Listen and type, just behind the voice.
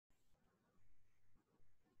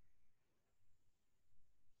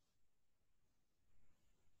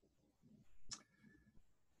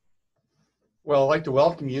Well, I'd like to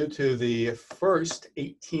welcome you to the first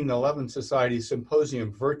 1811 Society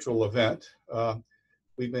Symposium virtual event.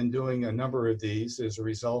 We've been doing a number of these as a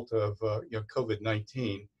result of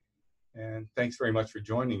COVID-19, and thanks very much for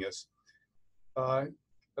joining us. I'd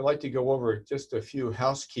like to go over just a few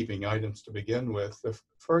housekeeping items to begin with. The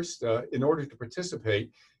first, in order to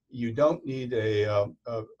participate, you don't need a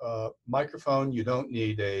microphone, you don't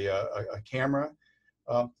need a camera.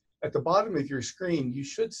 At the bottom of your screen, you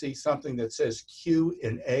should see something that says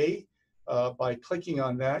Q&A. By clicking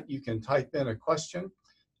on that, you can type in a question.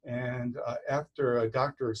 And after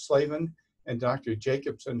Dr. Slavin and Dr.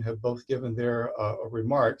 Jacobsen have both given their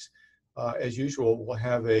remarks, as usual, we'll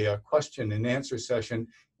have a question and answer session,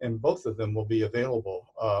 and both of them will be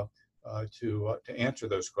available to answer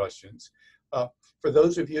those questions. For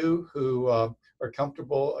those of you who are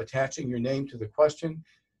comfortable attaching your name to the question,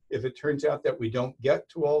 if it turns out that we don't get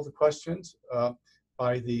to all the questions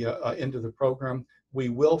by the end of the program, we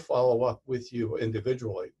will follow up with you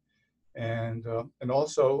individually. And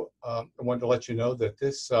also, I wanted to let you know that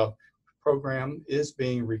this program is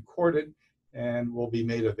being recorded and will be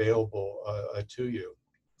made available to you.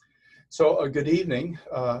 So good evening.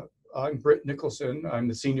 I'm Nicholson. I'm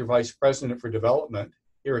the Senior Vice President for Development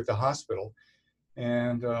here at the hospital.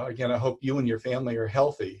 And again, I hope you and your family are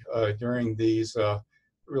healthy during these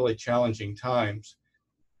really challenging times.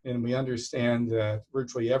 And we understand that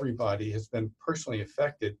virtually everybody has been personally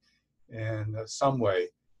affected in some way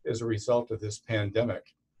as a result of this pandemic.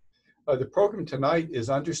 The program tonight is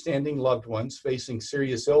Understanding Loved Ones Facing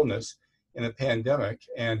Serious Illness in a Pandemic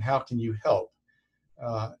and How Can You Help?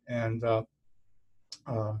 Our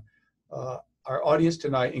audience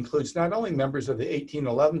tonight includes not only members of the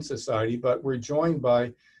 1811 Society, but we're joined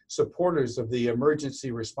by supporters of the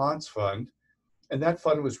Emergency Response Fund. And that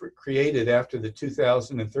fund was created after the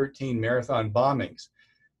 2013 marathon bombings.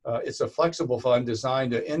 It's a flexible fund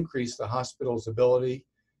designed to increase the hospital's ability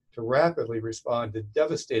to rapidly respond to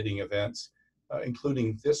devastating events,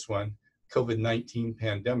 including this one, COVID-19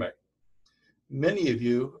 pandemic. Many of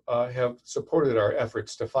you have supported our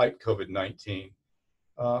efforts to fight COVID-19.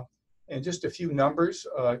 And just a few numbers,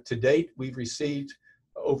 to date, we've received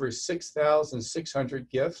over 6,600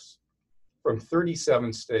 gifts from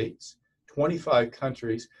 37 states, 25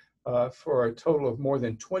 countries, for a total of more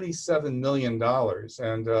than $27 million.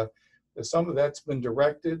 And some of that's been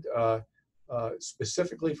directed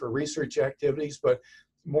specifically for research activities, but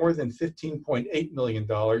more than $15.8 million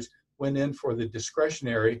went in for the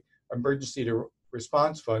discretionary emergency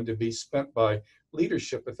response fund to be spent by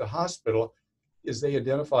leadership at the hospital as they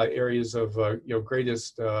identify areas of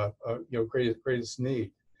greatest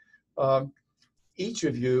need. Each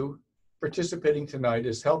of you participating tonight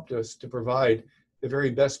has helped us to provide the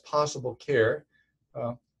very best possible care,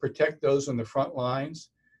 protect those on the front lines,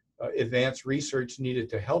 advance research needed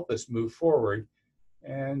to help us move forward,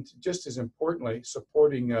 and just as importantly,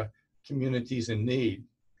 supporting communities in need.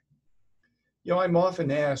 You know, I'm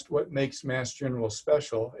often asked what makes Mass General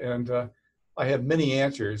special, and I have many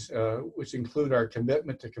answers, which include our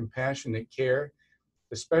commitment to compassionate care,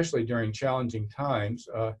 especially during challenging times,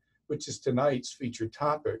 which is tonight's featured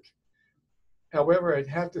topic. However, I'd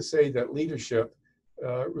have to say that leadership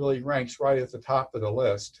really ranks right at the top of the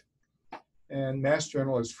list. And Mass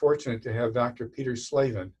General is fortunate to have Dr. Peter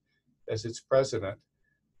Slavin as its president.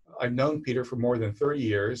 I've known Peter for more than 30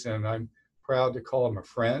 years, and I'm proud to call him a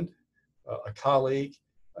friend, a colleague,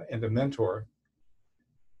 and a mentor.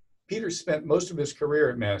 Peter spent most of his career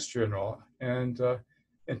at Mass General, and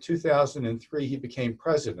in 2003, he became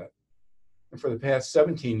president. And for the past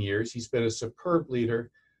 17 years, he's been a superb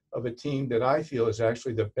leader of a team that I feel is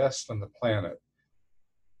actually the best on the planet.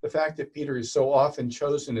 The fact that Peter is so often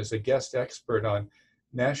chosen as a guest expert on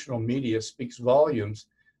national media speaks volumes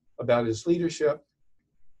about his leadership,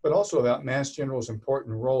 but also about Mass General's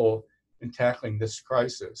important role in tackling this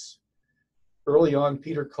crisis. Early on,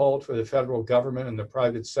 Peter called for the federal government and the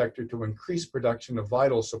private sector to increase production of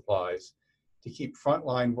vital supplies to keep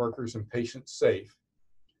frontline workers and patients safe.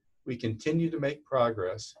 We continue to make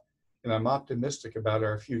progress, and I'm optimistic about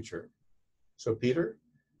our future. So Peter,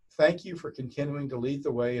 thank you for continuing to lead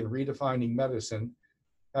the way in redefining medicine,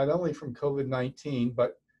 not only from COVID-19,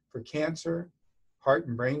 but for cancer, heart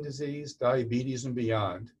and brain disease, diabetes, and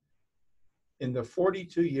beyond. In the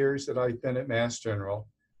 42 years that I've been at Mass General,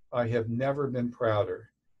 I have never been prouder.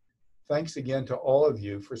 Thanks again to all of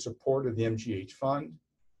you for support of the MGH Fund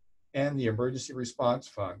and the Emergency Response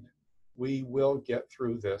Fund. We will get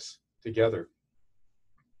through this together.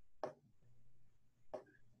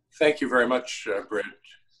 Thank you very much, Britt.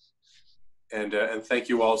 And thank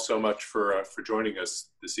you all so much for joining us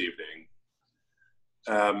this evening.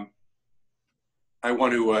 I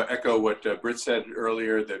want to echo what Britt said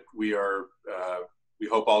earlier, that we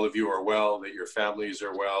hope all of you are well, that your families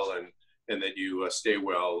are well, and that you stay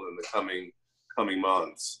well in the coming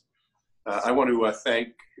months. I want to thank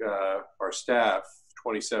our staff,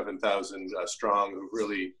 27,000 strong, who've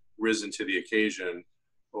really risen to the occasion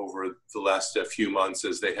over the last few months,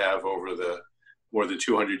 as they have over the more than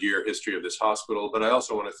 200-year history of this hospital. But I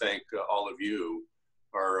also want to thank all of you,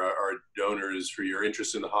 our donors, for your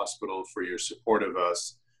interest in the hospital, for your support of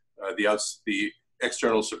us. The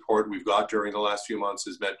external support we've got during the last few months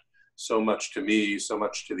has meant so much to me, so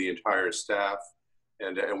much to the entire staff,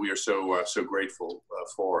 and we are so grateful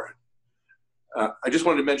for it. I just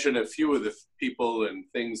wanted to mention a few of the people and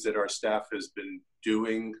things that our staff has been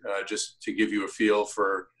doing, just to give you a feel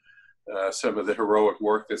for some of the heroic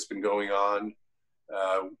work that's been going on.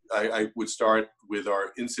 I would start with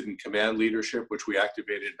our incident command leadership, which we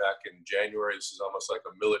activated back in January. This is almost like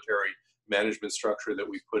a military management structure that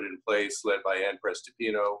we put in place, led by Ann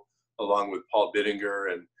Prestipino, along with Paul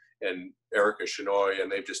Bittinger and Erica Shinoy, and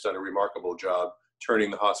they've just done a remarkable job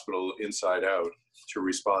turning the hospital inside out to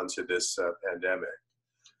respond to this pandemic.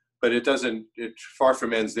 But it far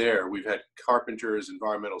from ends there. We've had carpenters,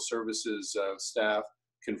 environmental services staff,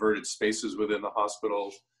 converted spaces within the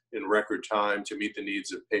hospital in record time to meet the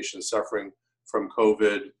needs of patients suffering from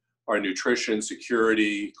COVID. Our nutrition,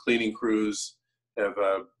 security, cleaning crews have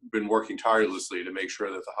been working tirelessly to make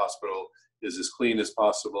sure that the hospital is as clean as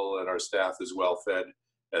possible and our staff as well fed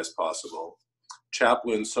as possible.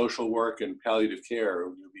 Chaplain, social work, and palliative care,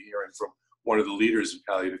 you'll be hearing from one of the leaders of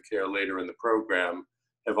palliative care later in the program,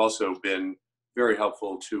 have also been very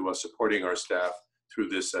helpful to supporting our staff through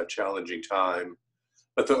this challenging time.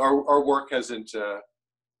 But our work hasn't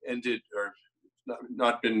ended or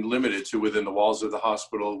not been limited to within the walls of the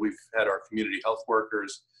hospital. We've had our community health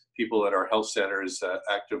workers, people at our health centers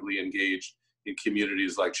actively engaged in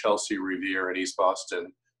communities like Chelsea, Revere, and East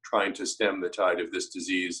Boston, trying to stem the tide of this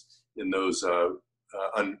disease in those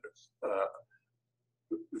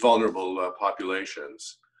vulnerable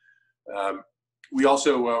populations. We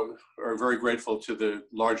also are very grateful to the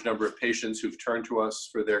large number of patients who've turned to us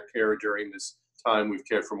for their care during this time. We've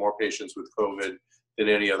cared for more patients with COVID than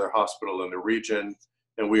any other hospital in the region.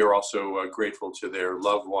 And we are also grateful to their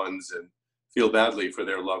loved ones and feel badly for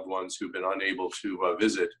their loved ones who've been unable to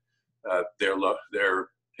visit their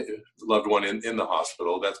loved one in the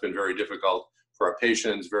hospital. That's been very difficult for our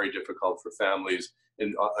patients, very difficult for families,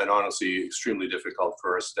 and honestly, extremely difficult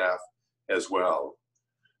for our staff as well.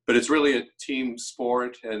 But it's really a team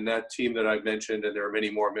sport, and that team that I've mentioned, and there are many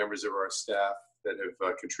more members of our staff that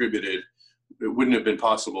have contributed, it wouldn't have been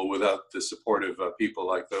possible without the support of people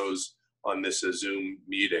like those on this Zoom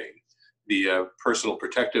meeting. The personal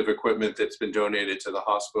protective equipment that's been donated to the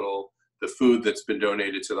hospital, the food that's been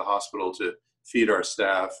donated to the hospital to feed our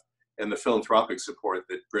staff, and the philanthropic support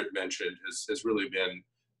that Britt mentioned has really been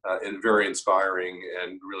very inspiring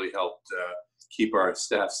and really helped keep our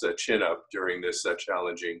staff's chin up during this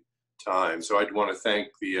challenging time. So I'd want to thank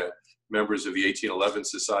the members of the 1811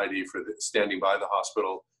 Society for standing by the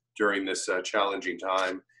hospital during this challenging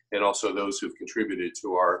time, and also those who've contributed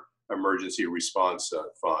to our emergency response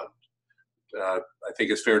fund. I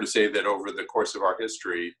think it's fair to say that over the course of our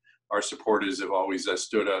history, our supporters have always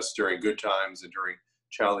stood us during good times and during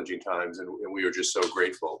challenging times, and we are just so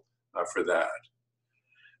grateful for that.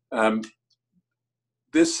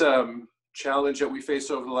 This challenge that we face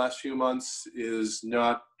over the last few months is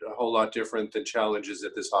not a whole lot different than challenges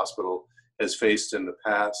that this hospital has faced in the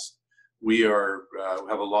past. We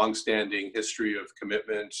have a long-standing history of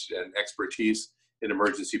commitment and expertise in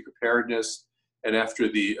emergency preparedness. And after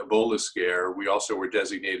the Ebola scare, we also were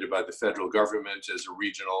designated by the federal government as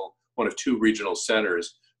one of two regional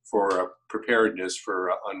centers for preparedness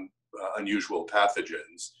for unusual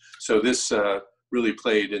pathogens. So this really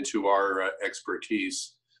played into our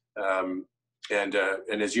expertise. And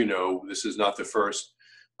as you know, this is not the first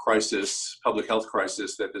public health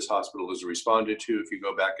crisis that this hospital has responded to. If you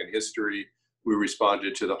go back in history, we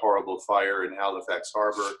responded to the horrible fire in Halifax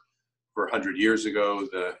Harbor for 100 years ago,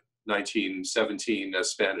 the 1917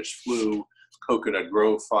 Spanish flu, Coconut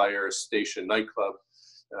Grove fire, Station nightclub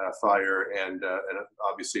fire, and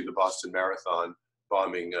obviously the Boston Marathon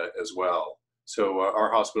bombing as well. So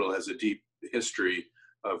our hospital has a deep history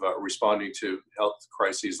of responding to health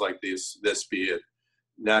crises like this, be it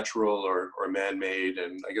natural or man-made.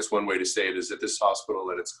 And I guess one way to say it is that this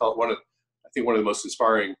hospital and its one of the most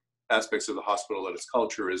inspiring aspects of the hospital and its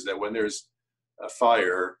culture is that when there's a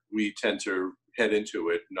fire, we tend to head into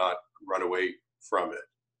it, not run away from it.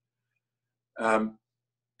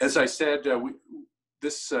 As I said,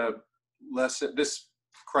 this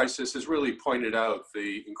crisis has really pointed out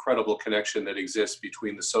the incredible connection that exists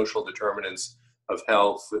between the social determinants of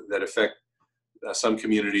health that affect some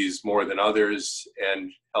communities more than others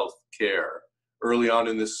and health care. Early on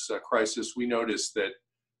in this crisis, we noticed that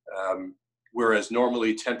whereas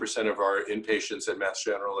normally 10% of our inpatients at Mass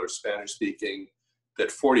General are Spanish-speaking, that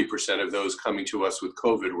 40% of those coming to us with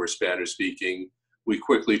COVID were Spanish-speaking. We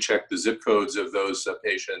quickly checked the zip codes of those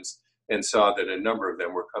patients and saw that a number of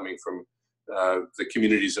them were coming from the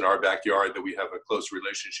communities in our backyard that we have a close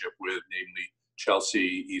relationship with, namely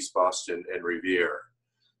Chelsea, East Boston, and Revere.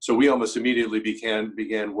 So we almost immediately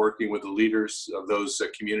began working with the leaders of those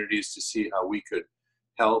communities to see how we could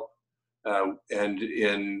help. I'll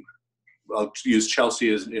use Chelsea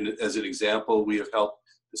as an example. We have helped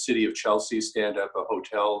the city of Chelsea stand up a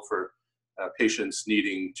hotel for patients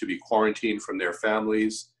needing to be quarantined from their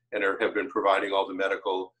families, and have been providing all the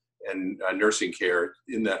medical and nursing care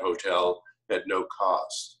in that hotel at no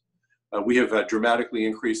cost. We have dramatically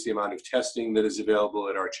increased the amount of testing that is available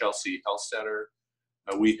at our Chelsea Health Center.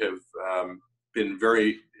 We have been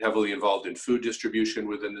very heavily involved in food distribution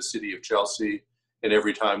within the city of Chelsea, and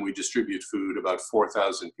every time we distribute food, about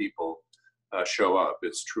 4,000 people show up.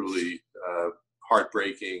 It's truly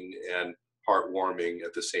heartbreaking and heartwarming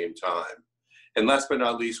at the same time. And last but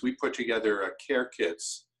not least, we put together care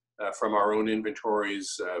kits from our own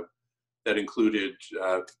inventories that included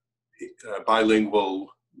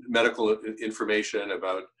bilingual medical information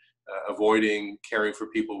about avoiding caring for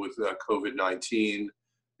people with COVID-19.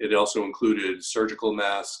 It also included surgical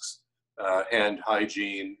masks, hand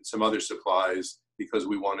hygiene, some other supplies, because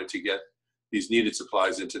we wanted to get these needed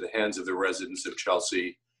supplies into the hands of the residents of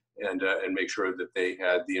Chelsea and make sure that they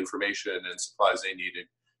had the information and supplies they needed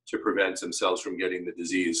to prevent themselves from getting the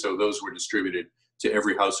disease. So those were distributed to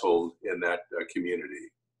every household in that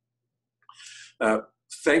community.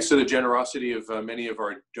 Thanks to the generosity of many of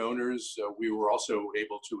our donors, we were also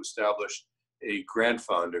able to establish a grant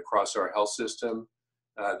fund across our health system.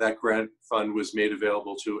 That grant fund was made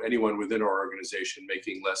available to anyone within our organization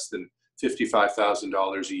making less than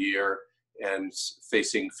 $55,000 a year and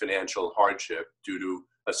facing financial hardship due to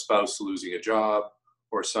a spouse losing a job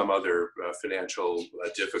or some other financial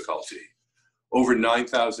difficulty. Over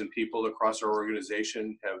 9,000 people across our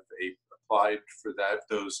organization have applied for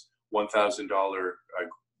those $1,000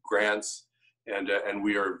 grants, and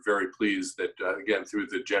we are very pleased that, again, through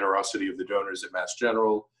the generosity of the donors at Mass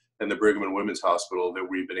General and the Brigham and Women's Hospital, that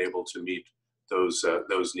we've been able to meet those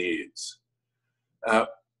needs.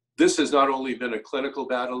 This has not only been a clinical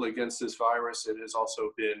battle against this virus, it has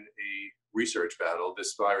also been a research battle.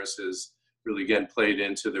 This virus has really, again, played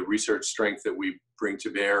into the research strength that we bring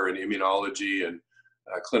to bear in immunology and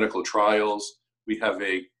clinical trials. We have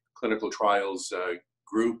a clinical trials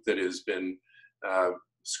group that has been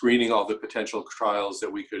screening all the potential trials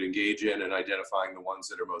that we could engage in and identifying the ones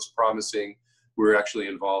that are most promising. We're actually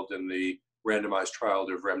involved in the randomized trial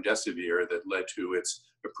of remdesivir that led to its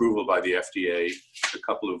approval by the FDA a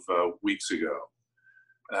couple of weeks ago.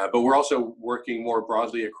 But we're also working more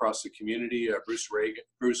broadly across the community. Bruce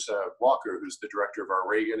Walker, who's the director of our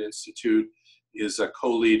Reagan Institute, is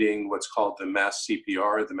co-leading what's called the Mass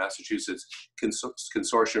CPR, the Massachusetts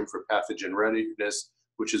Consortium for Pathogen Readiness,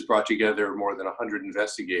 which has brought together more than 100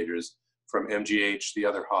 investigators from MGH, the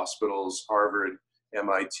other hospitals, Harvard,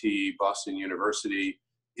 MIT, Boston University,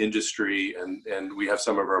 industry, and we have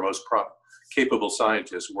some of our most capable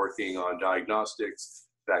scientists working on diagnostics,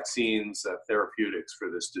 vaccines, therapeutics for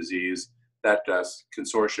this disease. That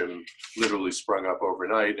consortium literally sprung up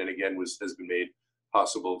overnight, and again has been made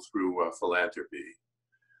possible through philanthropy.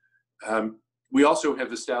 We also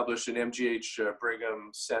have established an MGH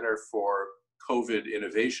Brigham Center for COVID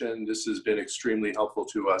Innovation. This has been extremely helpful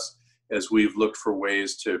to us as we've looked for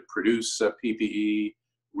ways to produce PPE,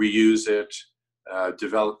 reuse it,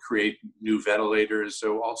 create new ventilators.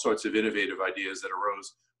 So all sorts of innovative ideas that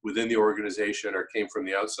arose within the organization or came from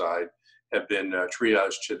the outside have been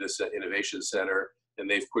triaged to this innovation center, and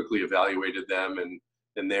they've quickly evaluated them,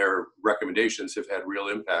 and their recommendations have had real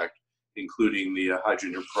impact, including the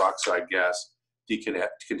hydrogen peroxide gas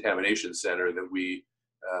decontamination center that we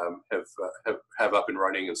have up and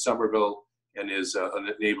running in Somerville, and is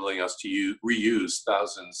enabling us to reuse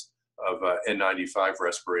thousands of N95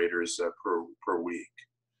 respirators per week.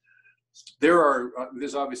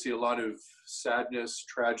 There's obviously a lot of sadness,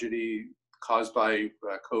 tragedy caused by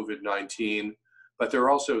COVID-19, but there are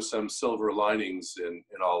also some silver linings in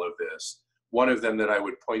all of this. One of them that I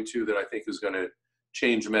would point to that I think is going to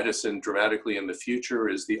change medicine dramatically in the future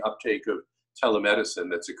is the uptake of telemedicine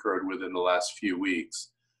that's occurred within the last few weeks.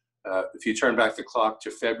 If you turn back the clock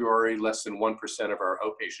to February, less than 1% of our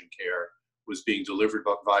outpatient care was being delivered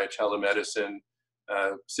via telemedicine.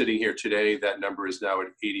 Sitting here today, that number is now at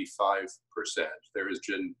 85%. There has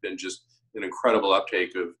been just an incredible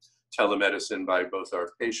uptake of telemedicine by both our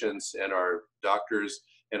patients and our doctors.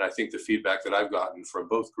 And I think the feedback that I've gotten from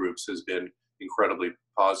both groups has been incredibly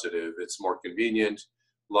positive. It's more convenient,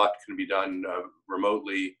 a lot can be done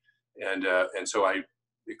remotely. And so I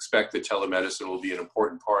expect that telemedicine will be an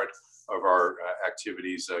important part of our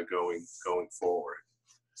activities going forward.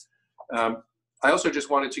 I also just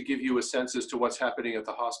wanted to give you a sense as to what's happening at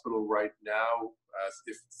the hospital right now.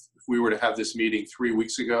 If we were to have this meeting 3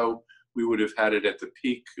 weeks ago, we would have had it at the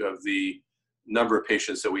peak of the number of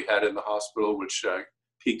patients that we had in the hospital, which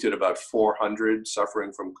peaked at about 400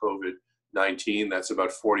 suffering from COVID-19. That's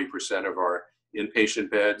about 40% of our inpatient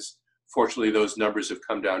beds. Fortunately, those numbers have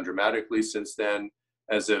come down dramatically since then.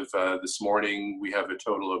 As of this morning, we have a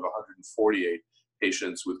total of 148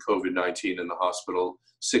 patients with COVID-19 in the hospital,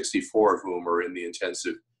 64 of whom are in the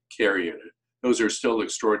intensive care unit. Those are still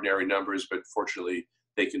extraordinary numbers, but fortunately,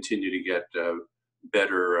 they continue to get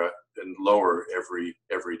better and lower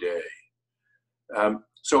every day.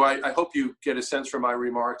 So I hope you get a sense from my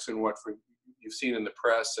remarks and what you've seen in the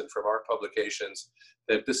press and from our publications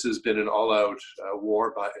that this has been an all-out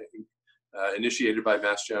war initiated by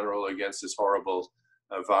Mass General against this horrible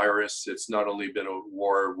virus. It's not only been a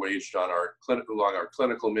war waged on along our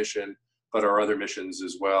clinical mission, but our other missions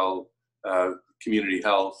as well, community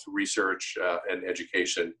health, research, and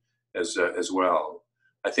education as well.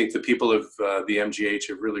 I think the people of the MGH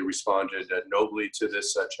have really responded nobly to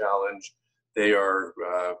this challenge. They are,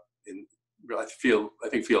 I feel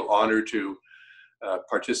honored to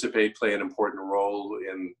participate, play an important role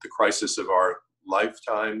in the crisis of our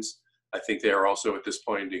lifetimes. I think they are also at this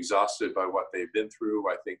point exhausted by what they've been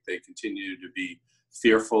through. I think they continue to be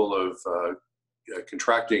fearful of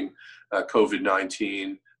contracting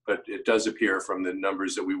COVID-19, but it does appear from the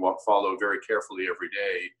numbers that we follow very carefully every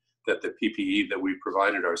day that the PPE that we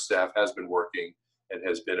provided our staff has been working and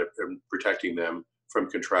has been protecting them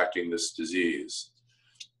from contracting this disease.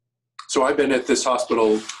 So I've been at this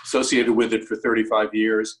hospital, associated with it for 35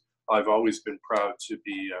 years. I've always been proud to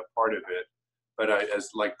be a part of it. But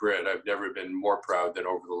like Britt, I've never been more proud than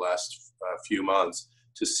over the last few months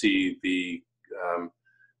to see the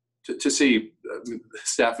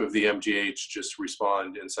staff of the MGH just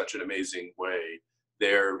respond in such an amazing way.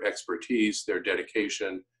 Their expertise, their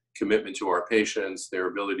dedication, commitment to our patients, their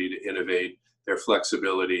ability to innovate, their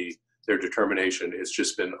flexibility, their determination, it's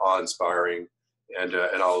just been awe-inspiring. And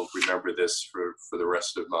I'll remember this for the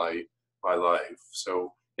rest of my life.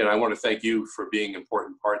 So, I want to thank you for being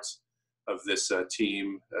important parts of this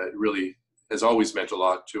team. It really has always meant a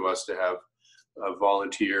lot to us to have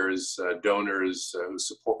volunteers, donors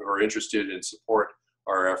who are interested and support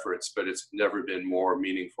our efforts, but it's never been more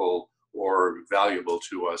meaningful or valuable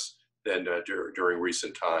to us than during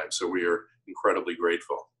recent times. So we are incredibly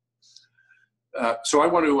grateful. So I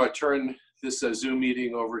want to turn this Zoom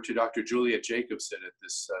meeting over to Dr. Juliet Jacobsen at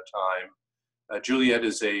this time. Juliet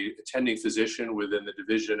is an attending physician within the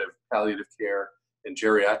Division of Palliative Care and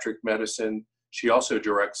Geriatric Medicine. She also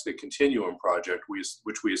directs the Continuum project,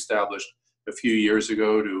 which we established a few years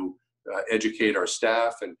ago to educate our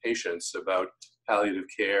staff and patients about palliative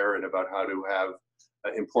care and about how to have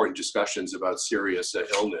important discussions about serious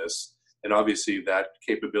illness. And obviously that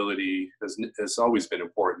capability has always been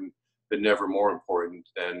important, but never more important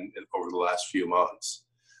than over the last few months.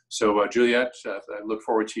 So Juliet, I look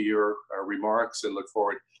forward to your remarks and look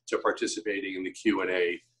forward to participating in the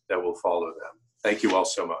Q&A that will follow them. Thank you all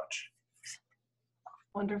so much.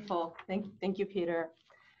 Wonderful. Thank you, Peter.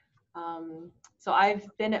 So I've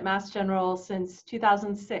been at Mass General since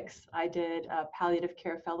 2006. I did a palliative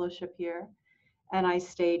care fellowship here, and I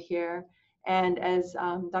stayed here. And as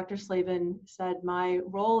Dr. Slavin said, my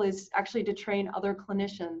role is actually to train other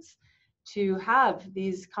clinicians to have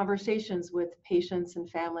these conversations with patients and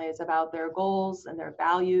families about their goals and their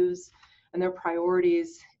values and their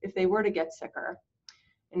priorities if they were to get sicker.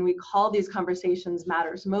 And we call these conversations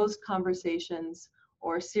matters most conversations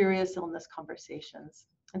or serious illness conversations.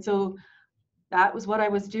 And so that was what I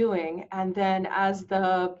was doing. And then as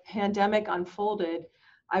the pandemic unfolded,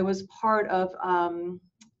 I was part of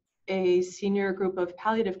a senior group of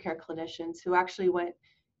palliative care clinicians who actually went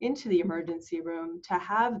into the emergency room to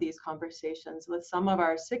have these conversations with some of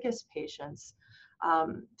our sickest patients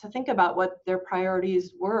to think about what their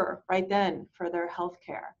priorities were right then for their health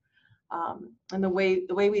care. And the way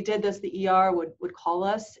we did this, the ER would call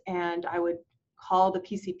us, and I would call the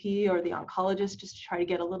PCP or the oncologist just to try to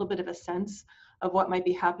get a little bit of a sense of what might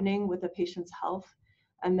be happening with the patient's health.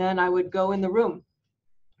 And then I would go in the room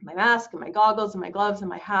my mask and my goggles and my gloves and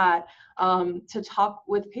my hat to talk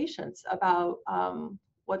with patients about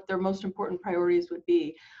what their most important priorities would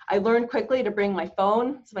be. I learned quickly to bring my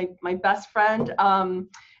phone. It's my best friend.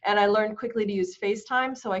 And I learned quickly to use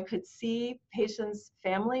FaceTime so I could see patients'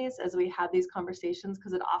 families as we had these conversations,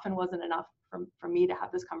 because it often wasn't enough for me to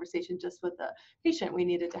have this conversation just with the patient. We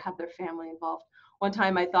needed to have their family involved. One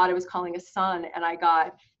time I thought I was calling a son, and I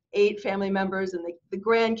got 8 family members and the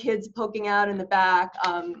grandkids poking out in the back.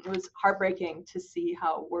 It was heartbreaking to see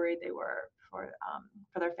how worried they were for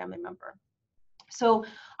their family member. So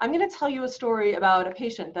I'm going to tell you a story about a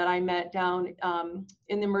patient that I met down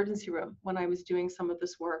in the emergency room when I was doing some of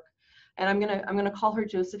this work. And I'm going to call her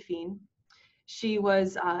Josephine. She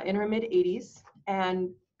was in her mid-80s and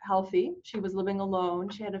healthy. She was living alone.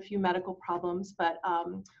 She had a few medical problems, but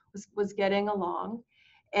was getting along.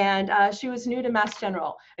 And she was new to Mass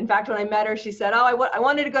General. In fact, when I met her, she said, oh, I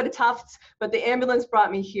wanted to go to Tufts, but the ambulance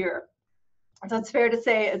brought me here. So it's fair to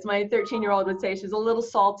say, as my 13-year-old would say, she's a little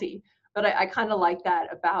salty, but I kind of like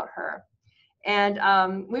that about her. And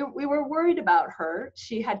we were worried about her.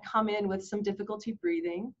 She had come in with some difficulty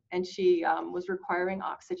breathing, and she was requiring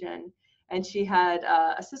oxygen. And she had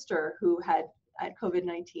a sister who had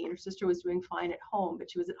COVID-19. Her sister was doing fine at home, but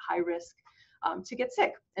she was at high risk to get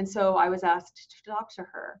sick. And so I was asked to talk to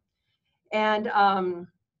her. And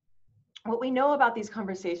what we know about these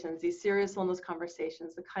conversations, these serious illness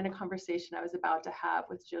conversations, the kind of conversation I was about to have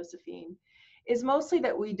with Josephine, is mostly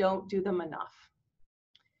that we don't do them enough.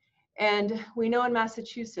 And we know in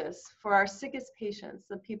Massachusetts, for our sickest patients,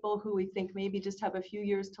 the people who we think maybe just have a few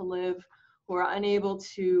years to live, who are unable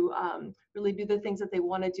to really do the things that they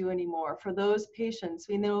want to do anymore, for those patients,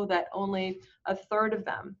 we know that only 1/3 of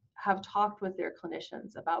them have talked with their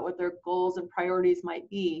clinicians about what their goals and priorities might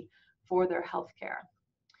be for their healthcare.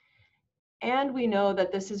 And we know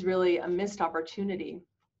that this is really a missed opportunity.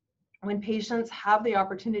 When patients have the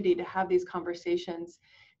opportunity to have these conversations,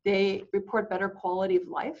 they report better quality of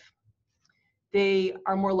life. They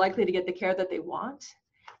are more likely to get the care that they want,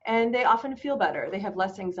 and they often feel better. They have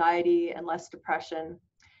less anxiety and less depression.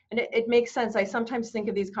 And it makes sense. I sometimes think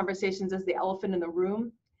of these conversations as the elephant in the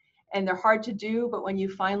room, and they're hard to do, but when you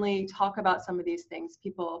finally talk about some of these things,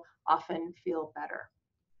 people often feel better.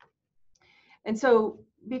 And so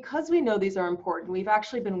because we know these are important, we've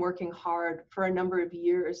actually been working hard for a number of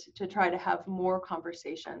years to try to have more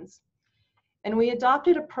conversations. And we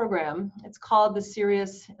adopted a program, it's called the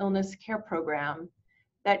Serious Illness Care Program,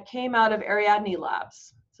 that came out of Ariadne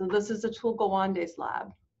Labs. So this is Atul Gawande's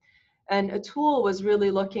lab. And Atul was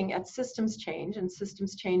really looking at systems change and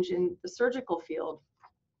systems change in the surgical field.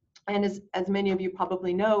 And as many of you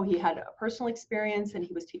probably know, he had a personal experience and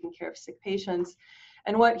he was taking care of sick patients.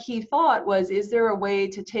 And what he thought was, is there a way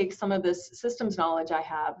to take some of this systems knowledge I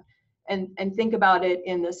have and think about it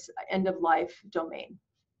in this end of life domain?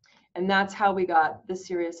 And that's how we got the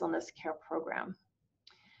Serious Illness Care Program.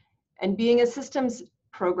 And being a systems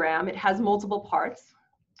program, it has multiple parts.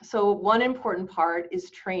 So one important part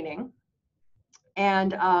is training.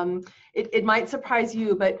 And it might surprise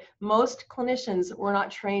you, but most clinicians were not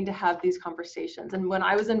trained to have these conversations. And when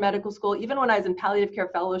I was in medical school, even when I was in palliative care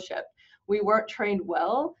fellowship, we weren't trained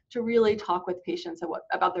well to really talk with patients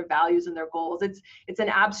about their values and their goals. It's an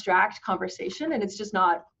abstract conversation, and it's just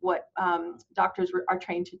not what doctors are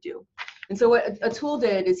trained to do. And so what Atul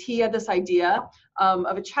did is he had this idea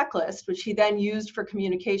of a checklist, which he then used for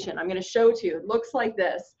communication. I'm going to show it to you. It looks like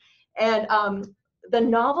this. And the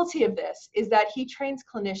novelty of this is that he trains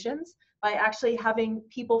clinicians by actually having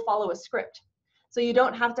people follow a script. So you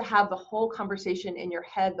don't have to have the whole conversation in your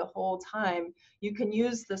head the whole time. You can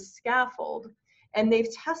use the scaffold. And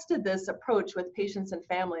they've tested this approach with patients and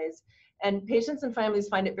families. And patients and families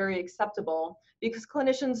find it very acceptable because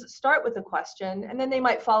clinicians start with a question and then they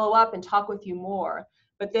might follow up and talk with you more.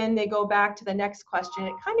 But then they go back to the next question.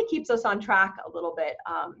 It kind of keeps us on track a little bit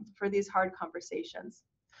for these hard conversations.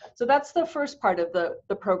 So that's the first part of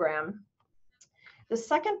the program. The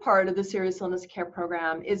second part of the Serious Illness Care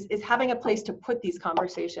Program is having a place to put these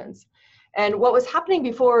conversations. And what was happening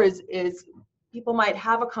before is people might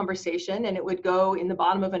have a conversation and it would go in the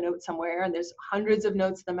bottom of a note somewhere, and there's hundreds of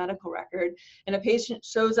notes in the medical record, and a patient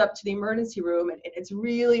shows up to the emergency room and it's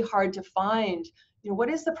really hard to find, what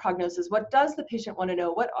is the prognosis? What does the patient want to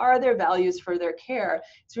know? What are their values for their care?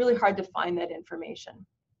 It's really hard to find that information.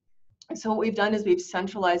 And so what we've done is we've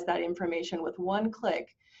centralized that information with one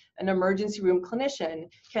click. An emergency room clinician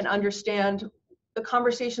can understand the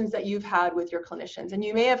conversations that you've had with your clinicians, and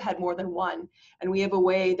you may have had more than one, and we have a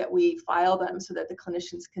way that we file them so that the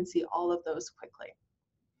clinicians can see all of those quickly.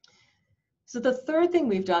 So the third thing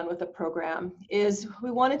we've done with the program is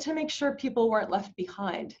we wanted to make sure people weren't left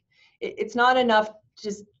behind. It's not enough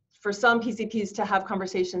just for some PCPs to have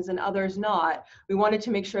conversations and others not. We wanted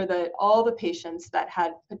to make sure that all the patients that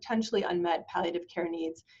had potentially unmet palliative care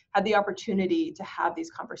needs had the opportunity to have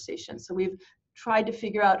these conversations. So we've tried to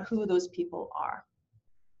figure out who those people are.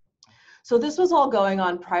 So this was all going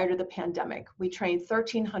on prior to the pandemic. We trained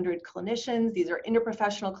 1,300 clinicians. These are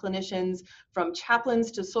interprofessional clinicians, from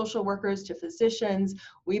chaplains to social workers to physicians.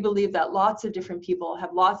 We believe that lots of different people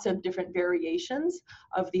have lots of different variations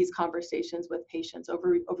of these conversations with patients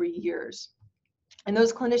over years. And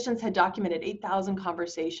those clinicians had documented 8,000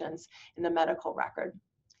 conversations in the medical record.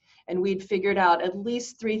 And we'd figured out at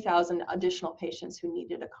least 3,000 additional patients who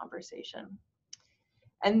needed a conversation.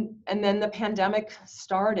 And then the pandemic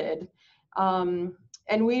started. And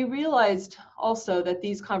we realized also that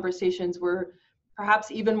these conversations were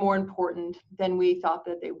perhaps even more important than we thought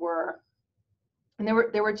that they were. And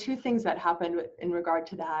there were two things that happened in regard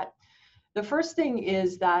to that. The first thing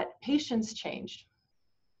is that patients changed.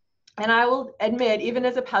 And I will admit, even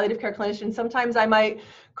as a palliative care clinician, sometimes I might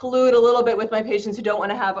collude a little bit with my patients who don't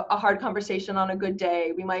want to have a hard conversation on a good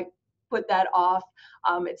day. We might put that off.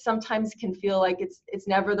 It sometimes can feel like it's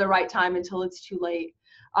never the right time until it's too late.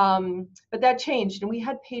 But that changed, and we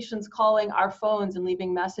had patients calling our phones and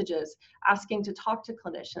leaving messages, asking to talk to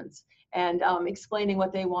clinicians and explaining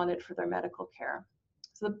what they wanted for their medical care.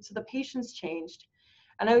 So the patients changed.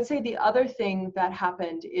 And I would say the other thing that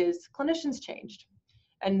happened is clinicians changed.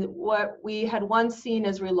 And what we had once seen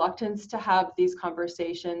as reluctance to have these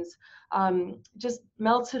conversations just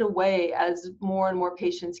melted away as more and more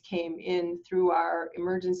patients came in through our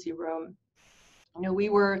emergency room. You know, we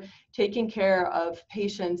were taking care of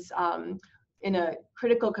patients in a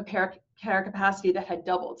critical care capacity that had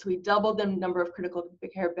doubled. So we doubled the number of critical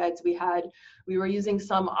care beds we had. We were using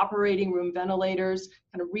some operating room ventilators,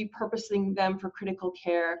 kind of repurposing them for critical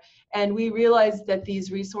care. And we realized that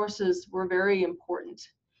these resources were very important.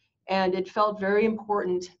 And it felt very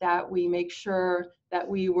important that we make sure that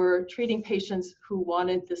we were treating patients who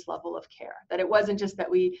wanted this level of care, that it wasn't just that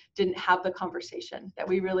we didn't have the conversation, that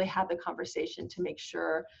we really had the conversation to make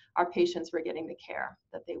sure our patients were getting the care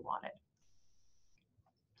that they wanted.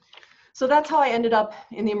 So that's how I ended up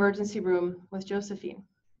in the emergency room with Josephine.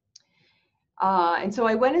 And so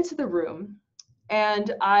I went into the room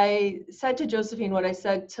and I said to Josephine what I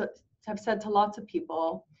have said to lots of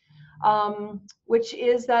people, which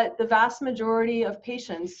is that the vast majority of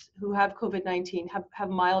patients who have COVID-19 have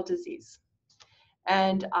mild disease.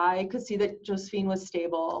 And I could see that Josephine was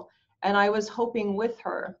stable, and I was hoping with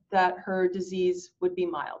her that her disease would be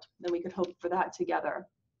mild, and we could hope for that together.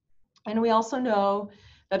 And we also know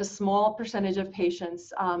that a small percentage of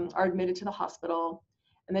patients are admitted to the hospital,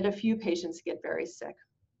 and that a few patients get very sick.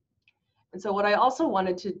 And so what I also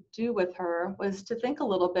wanted to do with her was to think a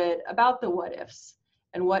little bit about the what ifs.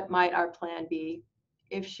 And what might our plan be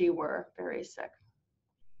if she were very sick?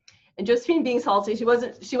 And Josephine, being salty, she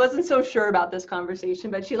wasn't so sure about this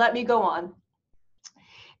conversation, but she let me go on.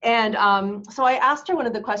 And so I asked her one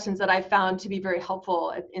of the questions that I found to be very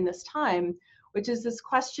helpful in this time, which is this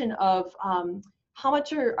question of how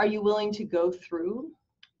much are you willing to go through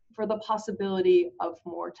for the possibility of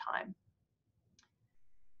more time?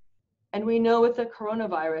 And we know with the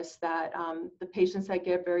coronavirus that the patients that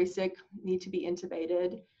get very sick need to be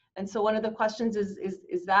intubated. And so one of the questions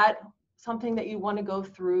is that something that you want to go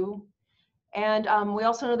through? And we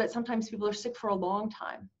also know that sometimes people are sick for a long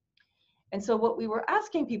time. And so what we were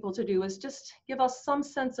asking people to do is just give us some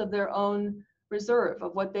sense of their own reserve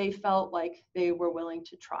of what they felt like they were willing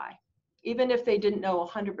to try, even if they didn't know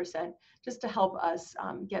 100%, just to help us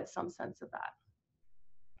get some sense of that.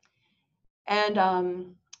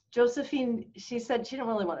 And Josephine, she said she didn't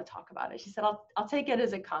really want to talk about it. She said, I'll take it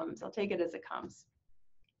as it comes. I'll take it as it comes.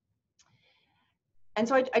 And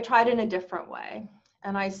so I tried in a different way.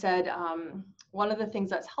 And I said, one of the things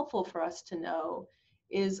that's helpful for us to know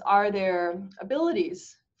is, are there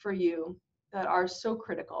abilities for you that are so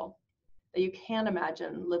critical that you can't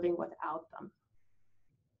imagine living without them?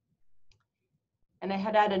 And I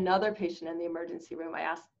had another patient in the emergency room. I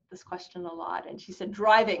asked this question a lot, and she said,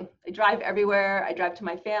 driving. I drive everywhere. I drive to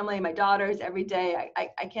my family, my daughters every day.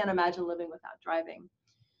 I can't imagine living without driving.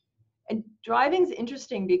 And driving's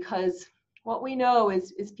interesting because what we know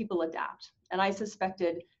is people adapt. And I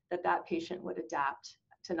suspected that patient would adapt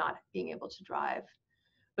to not being able to drive.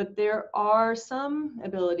 But there are some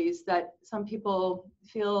abilities that some people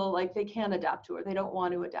feel like they can adapt to or they don't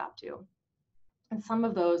want to adapt to. And some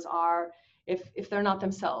of those are if they're not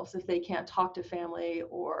themselves, if they can't talk to family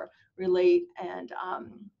or relate and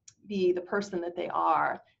be the person that they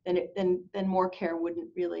are, then more care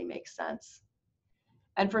wouldn't really make sense.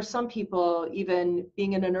 And for some people, even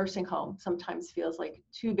being in a nursing home sometimes feels like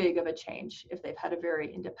too big of a change if they've had a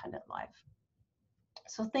very independent life.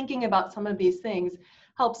 So thinking about some of these things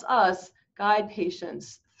helps us guide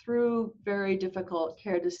patients through very difficult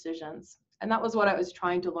care decisions. And that was what I was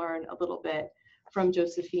trying to learn a little bit from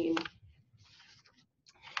Josephine.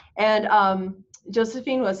 And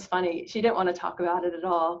Josephine was funny. She didn't want to talk about it at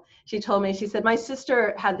all. She told me, she said, my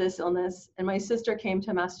sister had this illness and my sister came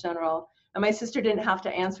to Mass General and my sister didn't have to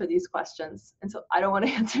answer these questions. And so I don't want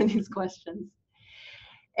to answer these questions.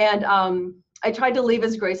 And I tried to leave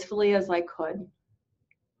as gracefully as I could.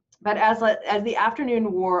 But as the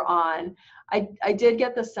afternoon wore on, I did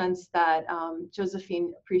get the sense that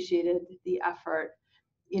Josephine appreciated the effort.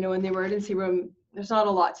 You know, in the emergency room, there's not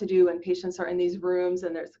a lot to do when patients are in these rooms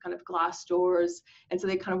and there's kind of glass doors. And so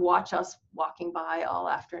they kind of watch us walking by all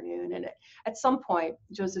afternoon. And at some point,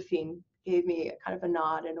 Josephine gave me a kind of a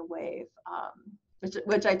nod and a wave,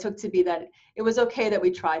 which I took to be that it was okay that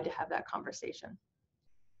we tried to have that conversation.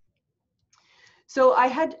 So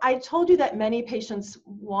I told you that many patients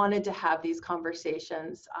wanted to have these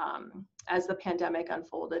conversations as the pandemic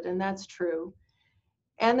unfolded, and that's true.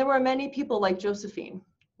 And there were many people like Josephine,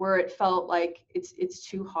 where it felt like it's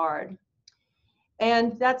too hard.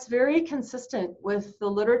 And that's very consistent with the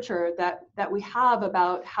literature that we have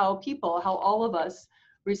about how all of us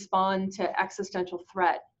respond to existential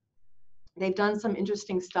threat. They've done some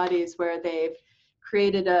interesting studies where they've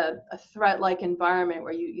created a threat-like environment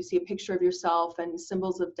where you see a picture of yourself and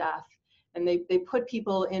symbols of death. And they put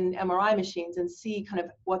people in MRI machines and see kind of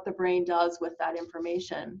what the brain does with that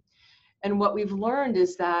information. And what we've learned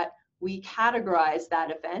is that we categorize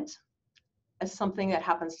that event as something that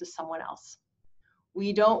happens to someone else.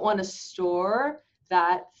 We don't want to store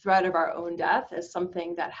that threat of our own death as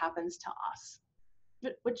something that happens to us,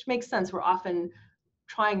 which makes sense. We're often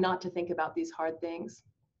trying not to think about these hard things.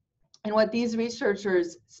 And what these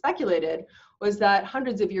researchers speculated was that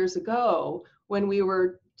hundreds of years ago, when we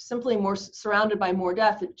were simply surrounded by more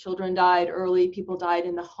death, children died early, people died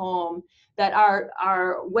in the home, that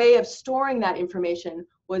our way of storing that information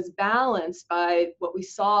was balanced by what we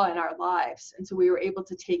saw in our lives. And so we were able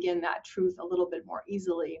to take in that truth a little bit more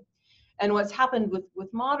easily. And what's happened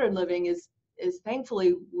with modern living is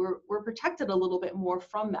thankfully we're protected a little bit more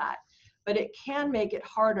from that. But it can make it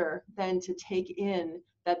harder then to take in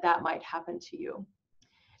that might happen to you.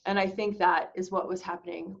 And I think that is what was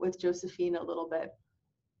happening with Josephine a little bit.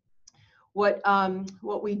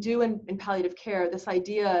 What we do in palliative care, this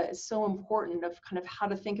idea is so important of kind of how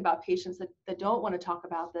to think about patients that don't want to talk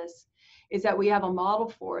about this, is that we have a model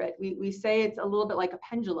for it. We say it's a little bit like a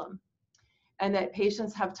pendulum, and that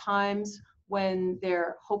patients have times when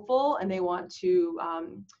they're hopeful and they want to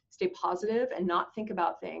stay positive and not think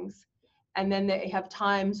about things. And then they have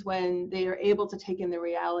times when they are able to take in the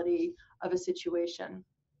reality of a situation.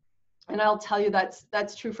 And I'll tell you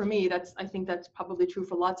that's true for me. I think that's probably true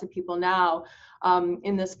for lots of people now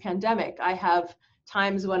in this pandemic. I have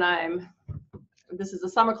times when this is a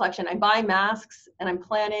summer collection, I'm buying masks and I'm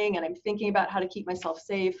planning and I'm thinking about how to keep myself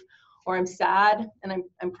safe, or I'm sad and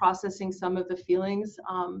I'm processing some of the feelings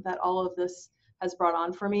that all of this has brought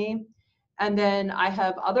on for me. And then I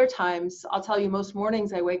have other times, I'll tell you, most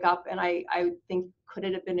mornings I wake up and I think, could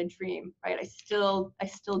it have been a dream, right? I still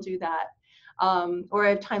do that. Or I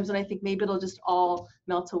have times when I think maybe it'll just all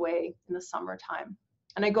melt away in the summertime.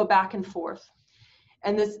 And I go back and forth.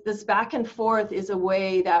 And this back and forth is a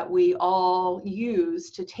way that we all use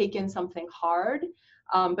to take in something hard,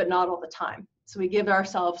 but not all the time. So we give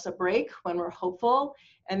ourselves a break when we're hopeful,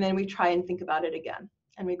 and then we try and think about it again,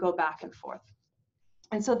 and we go back and forth.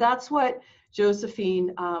 And so that's what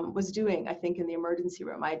Josephine was doing, I think, in the emergency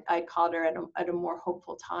room. I caught her at a more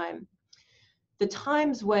hopeful time. The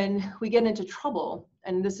times when we get into trouble,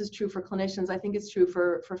 and this is true for clinicians, I think it's true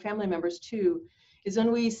for family members too, is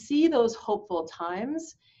when we see those hopeful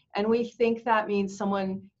times and we think that means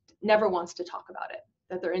someone never wants to talk about it,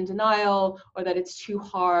 that they're in denial or that it's too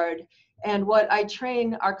hard. And what I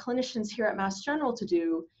train our clinicians here at Mass General to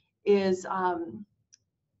do is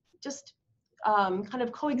just kind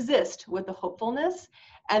of coexist with the hopefulness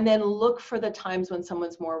and then look for the times when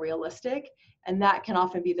someone's more realistic. And that can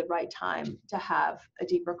often be the right time to have a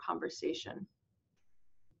deeper conversation.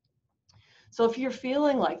 So if you're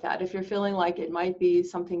feeling like that, if you're feeling like it might be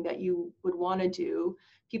something that you would want to do,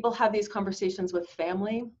 people have these conversations with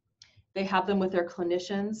family. They have them with their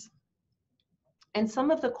clinicians. And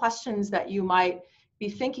some of the questions that you might be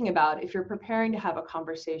thinking about if you're preparing to have a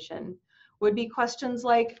conversation would be questions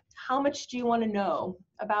like, how much do you want to know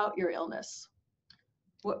about your illness?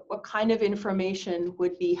 what kind of information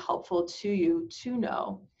would be helpful to you to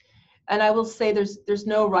know. And I will say there's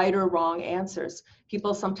no right or wrong answers.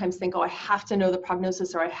 People sometimes think, oh, I have to know the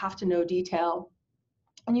prognosis, or I have to know detail.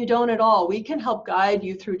 And you don't at all. We can help guide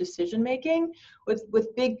you through decision making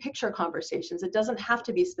with big picture conversations. It doesn't have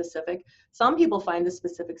to be specific. Some people find the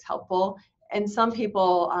specifics helpful, and some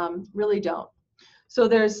people really don't. So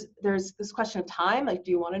there's this question of time, like,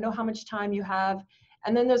 do you want to know how much time you have?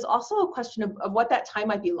 And then there's also a question of what that time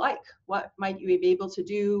might be like. What might you be able to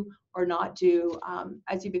do or not do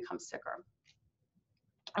as you become sicker?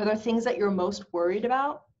 Are there things that you're most worried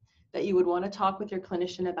about that you would want to talk with your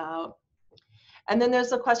clinician about? And then there's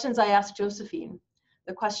the questions I asked Josephine,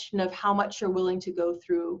 the question of how much you're willing to go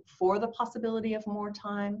through for the possibility of more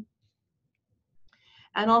time.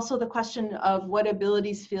 And also the question of what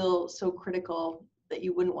abilities feel so critical that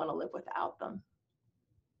you wouldn't want to live without them.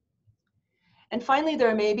 And finally,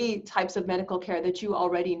 there may be types of medical care that you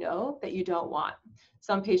already know that you don't want.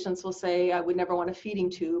 Some patients will say, I would never want a feeding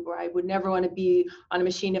tube, or I would never want to be on a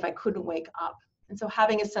machine if I couldn't wake up. And so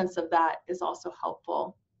having a sense of that is also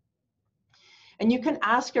helpful. And you can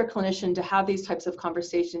ask your clinician to have these types of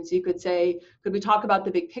conversations. You could say, could we talk about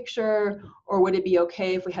the big picture, or would it be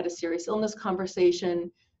okay if we had a serious illness conversation?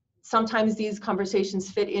 Sometimes these conversations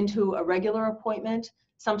fit into a regular appointment.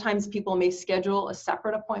 Sometimes people may schedule a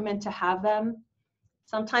separate appointment to have them.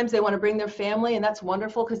 Sometimes they want to bring their family, and that's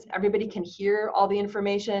wonderful because everybody can hear all the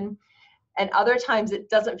information. And other times it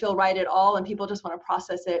doesn't feel right at all, and people just want to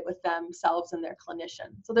process it with themselves and their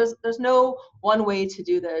clinician. So there's no one way to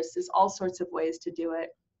do this. There's all sorts of ways to do it.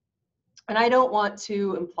 And I don't want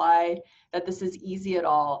to imply that this is easy at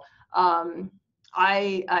all. On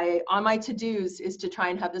my to-dos is to try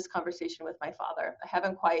and have this conversation with my father. I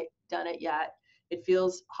haven't quite done it yet. It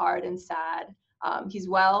feels hard and sad. He's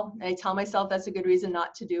well, and I tell myself that's a good reason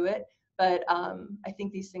not to do it, but I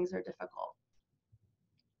think these things are difficult.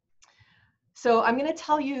 So I'm going to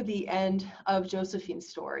tell you the end of Josephine's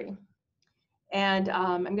story, and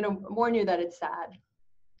I'm going to warn you that it's sad.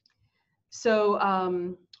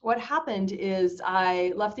 So what happened is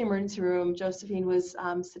I left the emergency room. Josephine was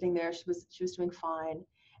sitting there. She was doing fine.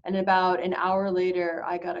 And about an hour later,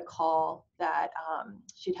 I got a call that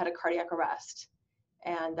she'd had a cardiac arrest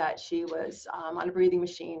and that she was on a breathing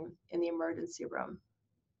machine in the emergency room.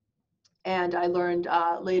 And I learned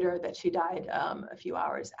later that she died a few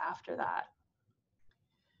hours after that.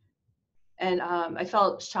 And I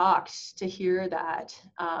felt shocked to hear that.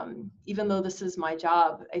 Even though this is my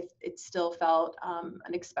job, it still felt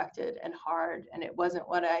unexpected and hard, and it wasn't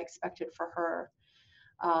what I expected for her.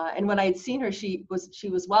 And when I had seen her, she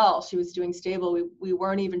was well. She was doing stable. We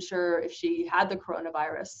weren't even sure if she had the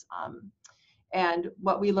coronavirus. And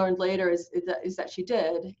what we learned later is that she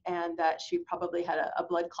did, and that she probably had a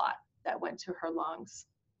blood clot that went to her lungs.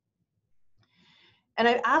 And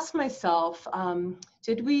I asked myself,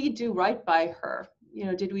 did we do right by her? You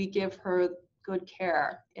know, did we give her good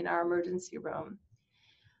care in our emergency room?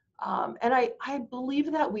 And I believe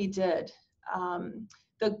that we did.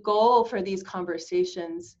 The goal for these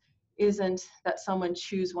conversations isn't that someone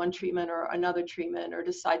choose one treatment or another treatment or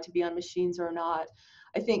decide to be on machines or not.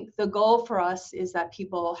 I think the goal for us is that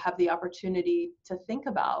people have the opportunity to think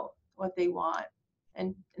about what they want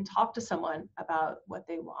and talk to someone about what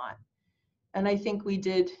they want. And I think we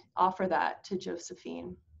did offer that to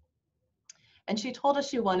Josephine. And she told us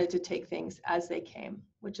she wanted to take things as they came,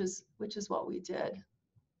 which is what we did.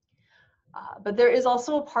 But there is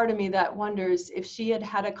also a part of me that wonders if she had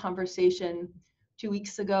had a conversation 2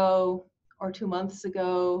 weeks ago or 2 months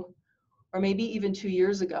ago, or maybe even 2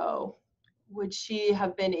 years ago, would she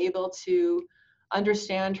have been able to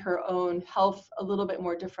understand her own health a little bit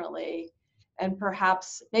more differently and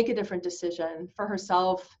perhaps make a different decision for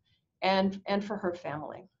herself and for her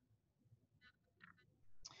family.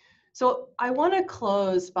 So I want to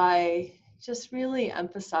close by just really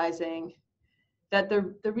emphasizing that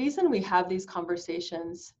the reason we have these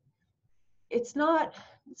conversations, it's not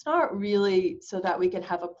really so that we can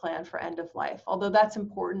have a plan for end of life, although that's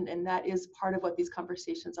important and that is part of what these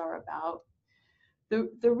conversations are about.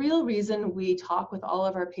 The real reason we talk with all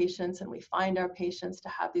of our patients and we find our patients to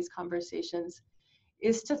have these conversations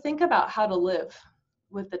is to think about how to live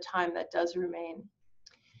with the time that does remain.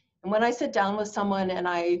 And when I sit down with someone and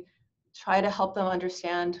I try to help them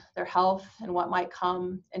understand their health and what might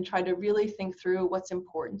come and try to really think through what's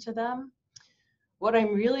important to them, what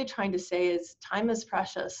I'm really trying to say is time is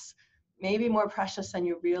precious, maybe more precious than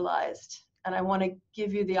you realized. And I want to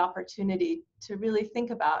give you the opportunity to really think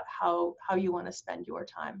about how you want to spend your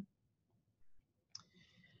time.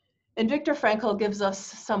 And Viktor Frankl gives us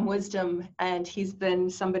some wisdom, and he's been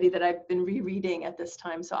somebody that I've been rereading at this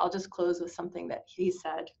time. So I'll just close with something that he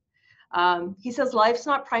said. He says, life's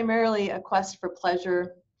not primarily a quest for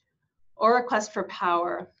pleasure or a quest for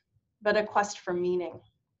power, but a quest for meaning.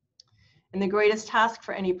 And the greatest task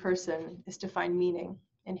for any person is to find meaning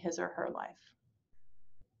in his or her life.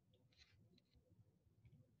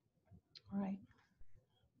 All right.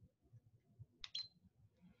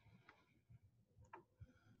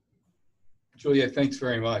 Juliet, thanks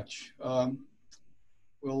very much.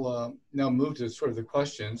 We'll now move to sort of the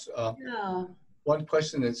questions. Yeah. One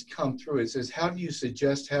question that's come through, it says, how do you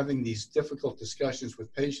suggest having these difficult discussions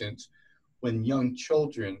with patients when young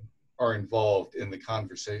children are involved in the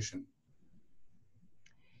conversation?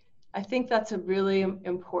 I think that's a really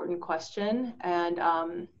important question.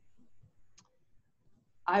 And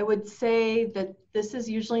I would say that this is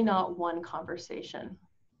usually not one conversation.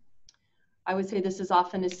 I would say this is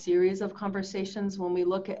often a series of conversations. When we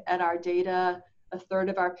look at our data, a third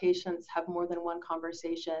of our patients have more than one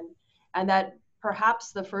conversation. And that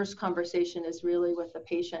perhaps the first conversation is really with the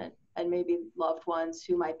patient and maybe loved ones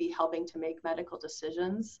who might be helping to make medical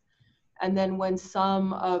decisions. And then when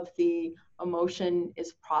some of the emotion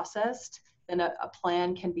is processed, then a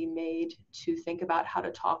plan can be made to think about how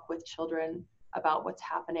to talk with children about what's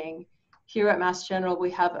happening. Here at Mass General, we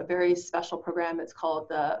have a very special program. It's called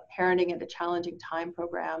the Parenting at a Challenging Time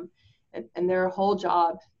program. And their whole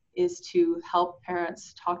job is to help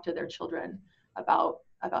parents talk to their children about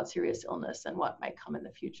serious illness and what might come in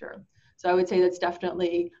the future. So I would say that's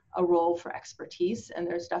definitely a role for expertise, and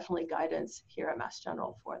there's definitely guidance here at Mass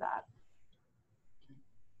General for that.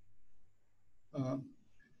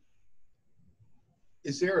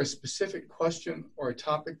 Is there a specific question or a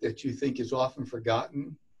topic that you think is often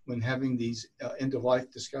forgotten when having these end-of-life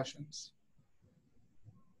discussions?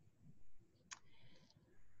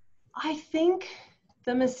 I think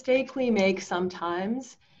the mistake we make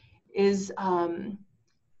sometimes is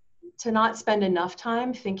to not spend enough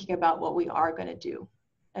time thinking about what we are going to do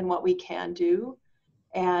and what we can do,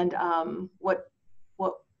 and what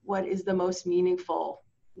is the most meaningful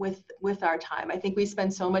with our time. I think we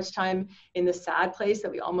spend so much time in the sad place that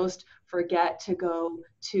we almost forget to go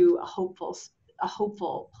to a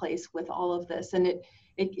hopeful place with all of this. And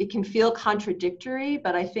it can feel contradictory,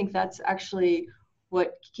 but I think that's actually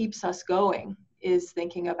what keeps us going, is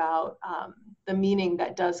thinking about the meaning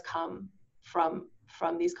that does come from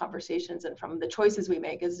these conversations and from the choices we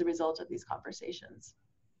make as a result of these conversations.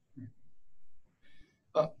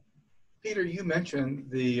 Peter, you mentioned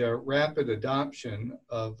the rapid adoption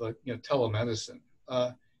of telemedicine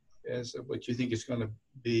as what you think is going to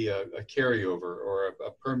be a carryover or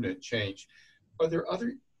a permanent change. Are there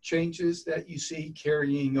other changes that you see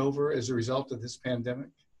carrying over as a result of this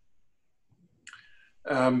pandemic?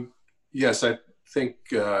 Yes, I think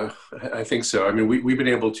so. I mean, we've been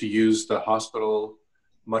able to use the hospital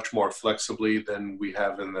much more flexibly than we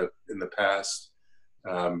have in the past.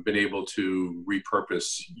 Been able to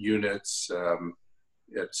repurpose units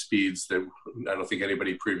at speeds that I don't think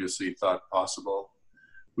anybody previously thought possible.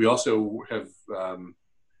 We also have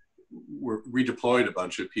redeployed a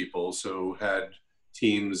bunch of people, so had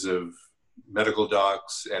teams of medical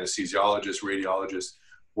docs, anesthesiologists, radiologists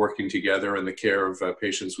working together in the care of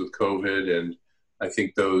patients with COVID, and I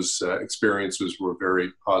think those experiences were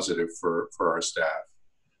very positive for our staff.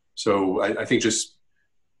 So I think just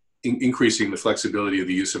increasing the flexibility of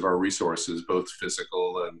the use of our resources, both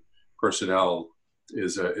physical and personnel,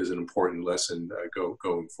 is an important lesson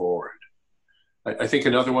going forward. I think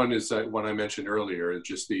another one is one I mentioned earlier,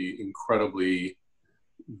 just the incredibly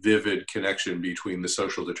vivid connection between the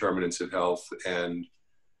social determinants of health and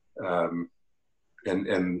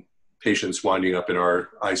patients winding up in our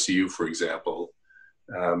ICU, for example.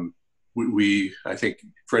 I think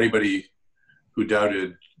for anybody who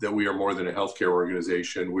doubted that we are more than a healthcare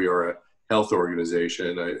organization, we are a health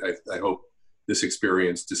organization. I hope this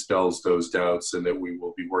experience dispels those doubts, and that we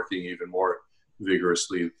will be working even more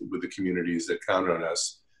vigorously with the communities that count on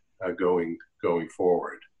us going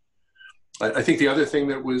forward. I think the other thing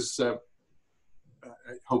that was, I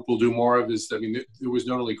hope we'll do more of is, I mean, there was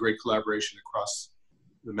not only great collaboration across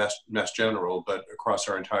the Mass General, but across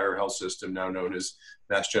our entire health system, now known as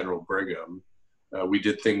Mass General Brigham. We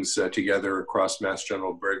did things together across Mass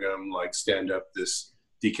General Brigham, like stand up this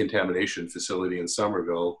decontamination facility in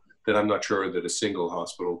Somerville that I'm not sure that a single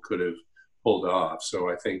hospital could have pulled off. So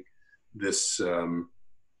I think this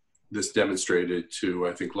demonstrated to,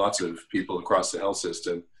 I think, lots of people across the health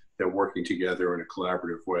system that working together in a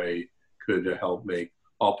collaborative way could help make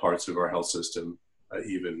all parts of our health system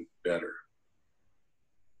even better.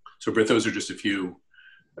 So, Britt, those are just a few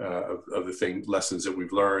of the lessons that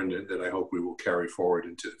we've learned, and that I hope we will carry forward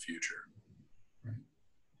into the future.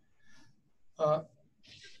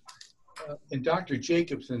 In Dr.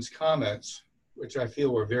 Jacobsen's comments, which I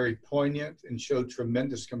feel were very poignant and showed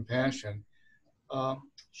tremendous compassion,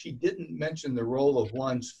 she didn't mention the role of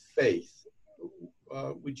one's faith.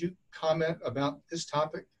 Would you comment about this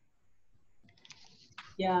topic?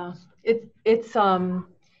 Yeah, it's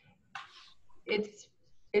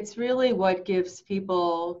really what gives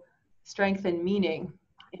people strength and meaning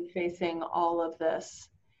in facing all of this.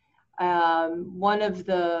 One of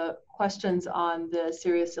the questions on the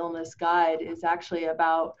serious illness guide is actually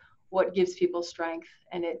about what gives people strength,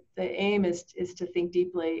 and the aim is to think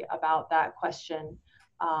deeply about that question.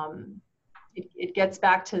 It gets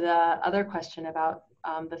back to the other question about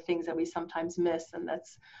the things that we sometimes miss, and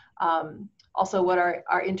that's also what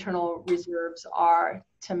our internal reserves are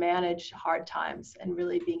to manage hard times, and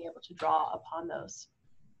really being able to draw upon those.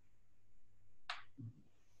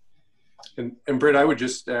 And Britt, I would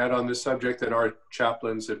just add on this subject that our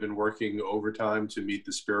chaplains have been working overtime to meet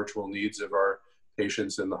the spiritual needs of our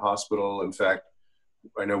patients in the hospital. In fact,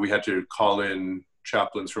 I know we had to call in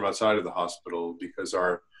chaplains from outside of the hospital because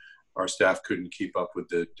our staff couldn't keep up with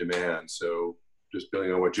the demand. So just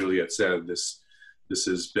building on what Juliet said, this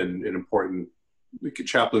has been an important,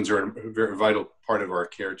 chaplains are a very vital part of our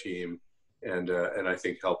care team, and I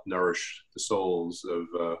think help nourish the souls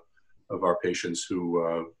of our patients who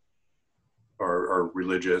are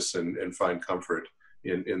religious and find comfort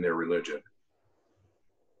in their religion.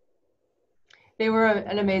 They were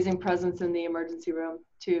an amazing presence in the emergency room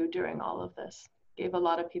too during all of this. Gave a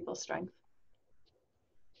lot of people strength.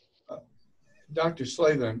 Dr.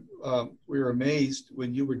 Slavin, we were amazed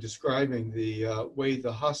when you were describing the way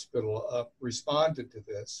the hospital responded to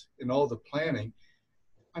this and all the planning.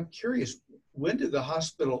 I'm curious, when did the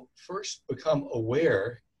hospital first become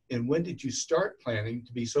aware, and when did you start planning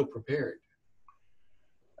to be so prepared?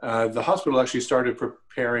 The hospital actually started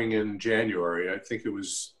preparing in January. I think it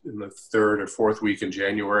was in the 3rd or 4th week in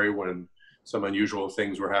January, when some unusual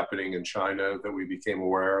things were happening in China that we became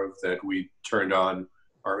aware of, that we turned on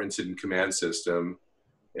our incident command system.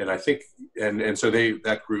 And I think, and so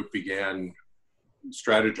that group began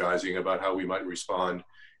strategizing about how we might respond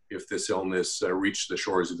if this illness reached the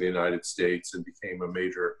shores of the United States and became a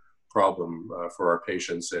major problem for our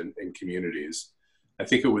patients and communities. I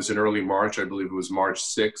think it was in early March, I believe it was March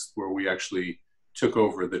 6th, where we actually took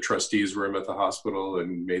over the trustees' room at the hospital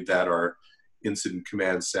and made that our incident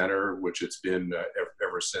command center, which it's been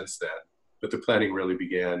ever since then. But the planning really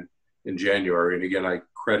began in January. And again, I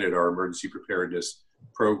credit our emergency preparedness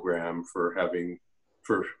program for having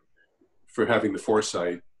the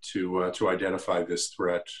foresight to identify this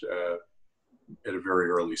threat at a very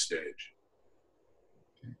early stage.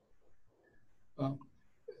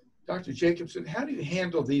 Dr. Jacobsen, how do you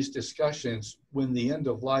handle these discussions when the end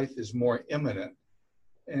of life is more imminent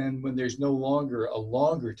and when there's no longer a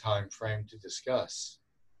longer time frame to discuss?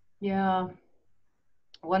 Yeah,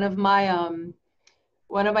 one of my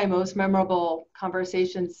most memorable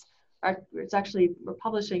conversations, it's actually, we're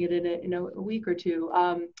publishing it in a week or two,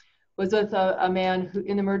 was with a man who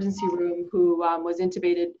in the emergency room who was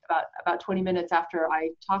intubated about 20 minutes after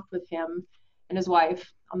I talked with him and his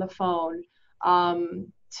wife on the phone.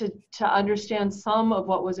 To understand some of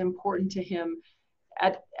what was important to him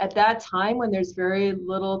at that time, when there's very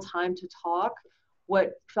little time to talk.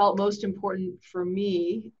 What felt most important for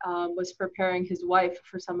me was preparing his wife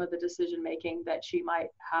for some of the decision making that she might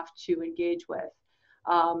have to engage with,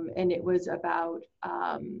 and it was about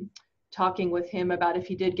talking with him about if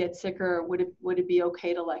he did get sicker, would it be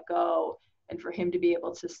okay to let go, and for him to be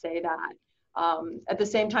able to say that. At the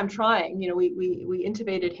same time trying, we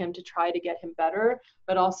intubated him to try to get him better,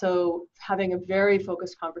 but also having a very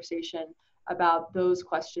focused conversation about those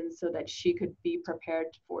questions so that she could be prepared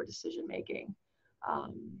for decision making,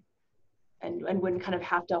 and wouldn't kind of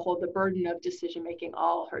have to hold the burden of decision making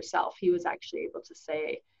all herself. He was actually able to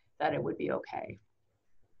say that it would be okay.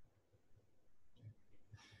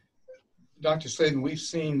 Dr. Slavin, we've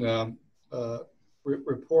seen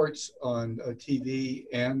reports on TV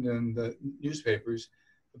and in the newspapers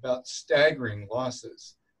about staggering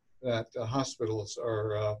losses that hospitals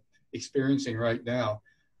are experiencing right now.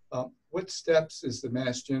 What steps is the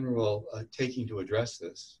Mass General taking to address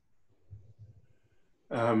this?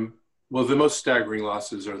 Well, the most staggering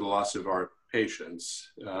losses are the loss of our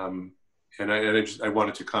patients. And I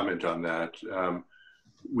wanted to comment on that.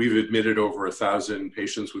 We've admitted over 1,000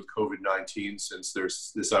 patients with COVID-19 since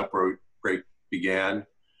this outbreak began.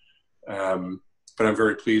 But I'm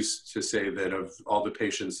very pleased to say that of all the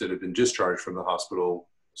patients that have been discharged from the hospital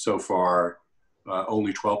so far,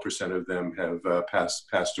 only 12% of them have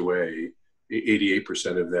passed away.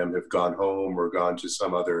 88% of them have gone home or gone to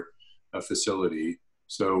some other facility.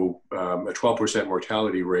 So a 12%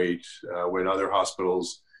 mortality rate when other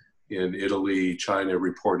hospitals in Italy, China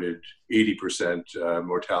reported 80%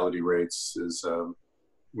 mortality rates is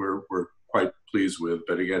we're quite pleased with.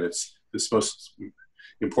 But again, it's this most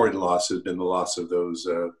important loss has been the loss of those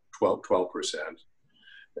 12%.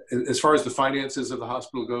 As far as the finances of the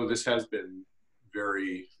hospital go, this has been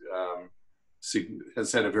very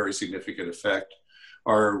has had a very significant effect.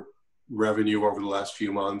 Our revenue over the last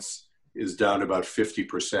few months is down about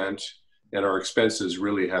 50%, and our expenses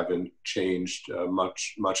really haven't changed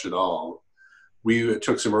much at all. We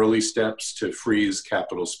took some early steps to freeze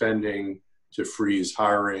capital spending, to freeze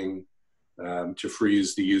hiring, to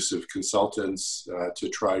freeze the use of consultants, to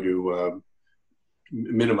try to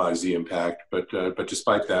minimize the impact. But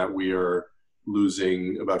despite that, we are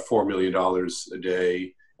losing about $4 million a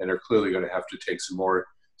day, and are clearly going to have to take some more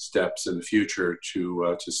steps in the future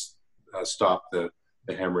to stop the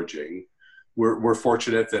hemorrhaging. We're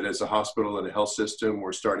fortunate that as a hospital and a health system,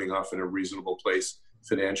 we're starting off in a reasonable place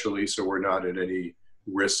financially, so we're not at any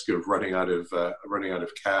risk of running out of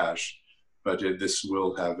cash. But this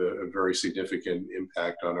will have a very significant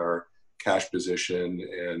impact on our cash position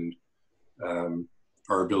and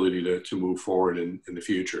our ability to move forward in the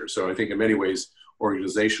future. So I think in many ways,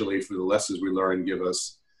 organizationally, for the lessons we learn, give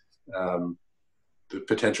us the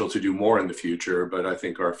potential to do more in the future. But I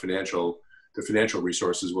think the financial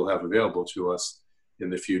resources we'll have available to us in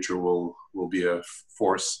the future will be a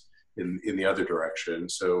force in the other direction.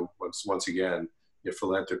 So once again,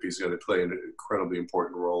 philanthropy is going to play an incredibly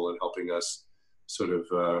important role in helping us sort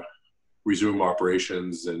of resume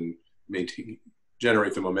operations and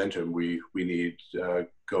generate the momentum we need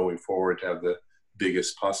going forward to have the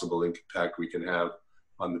biggest possible impact we can have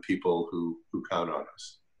on the people who count on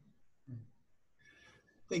us.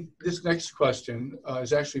 I think this next question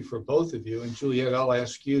is actually for both of you. And Juliet, I'll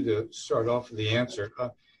ask you to start off with the answer.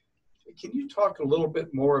 Can you talk a little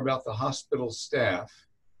bit more about the hospital staff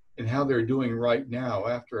and how they're doing right now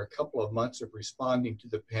after a couple of months of responding to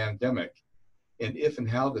the pandemic, and if and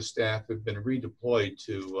how the staff have been redeployed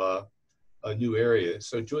to new areas?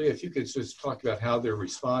 So Julia, if you could just talk about how they're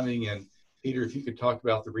responding, and Peter, if you could talk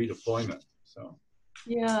about the redeployment. So.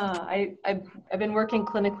 Yeah, I've been working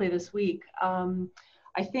clinically this week.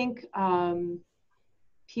 I think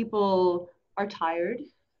people are tired,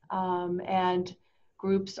 and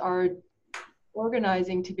groups are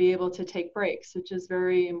organizing to be able to take breaks, which is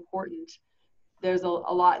very important. There's a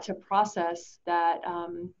lot to process that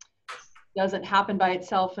doesn't happen by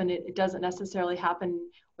itself, and it doesn't necessarily happen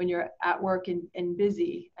when you're at work and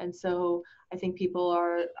busy. And so I think people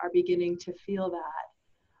are beginning to feel that.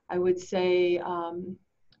 I would say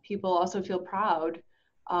people also feel proud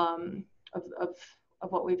of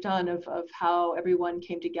what we've done, of how everyone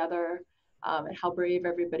came together, and how brave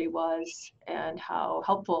everybody was, and how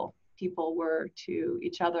helpful people were to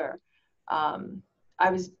each other. I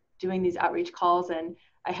was doing these outreach calls, and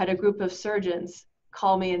I had a group of surgeons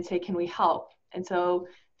call me and say, can we help? And so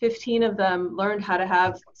 15 of them learned how to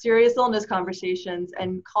have serious illness conversations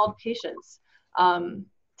and called patients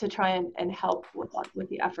to try and help with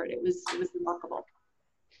the effort. It was remarkable.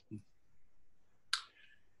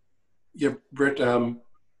 Yeah, Britt,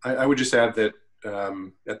 I would just add that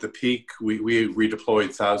at the peak, we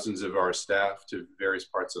redeployed thousands of our staff to various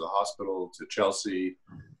parts of the hospital, to Chelsea,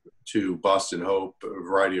 to Boston Hope, a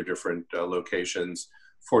variety of different locations.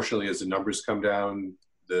 Fortunately, as the numbers come down,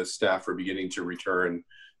 the staff are beginning to return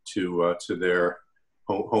to their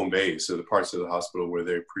home base, so the parts of the hospital where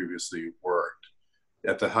they previously worked.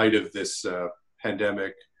 At the height of this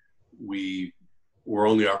pandemic, we were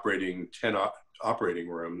only operating 10 operating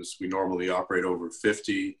rooms. We normally operate over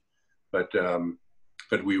 50, but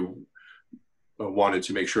we wanted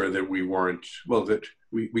to make sure that we weren't, that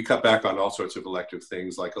we cut back on all sorts of elective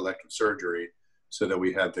things like elective surgery, so that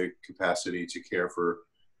we had the capacity to care for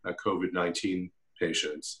COVID-19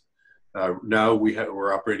 patients. Now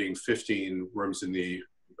we're operating 15 rooms in the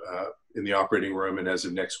operating room, and as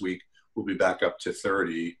of next week, we'll be back up to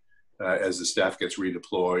 30 as the staff gets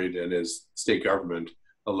redeployed and as state government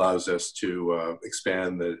allows us to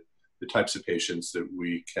expand the types of patients that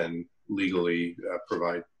we can legally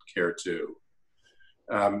provide care to.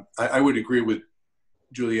 I would agree with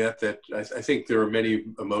Juliet that I think there are many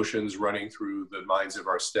emotions running through the minds of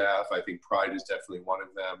our staff. I think pride is definitely one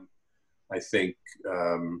of them. I think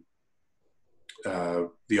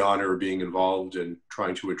the honor of being involved in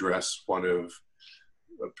trying to address one of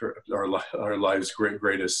our lives'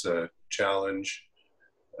 greatest challenge.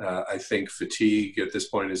 I think fatigue at this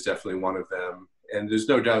point is definitely one of them. And there's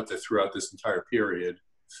no doubt that throughout this entire period,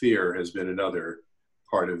 fear has been another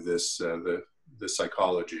part of this, the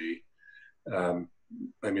psychology.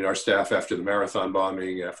 I mean, our staff after the marathon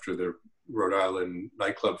bombing, after the Rhode Island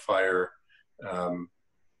nightclub fire,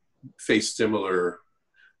 faced similar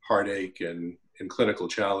heartache and clinical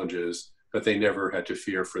challenges, but they never had to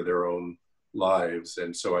fear for their own lives.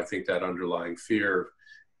 And so I think that underlying fear,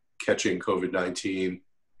 catching COVID-19,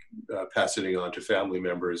 passing it on to family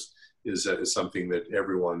members is something that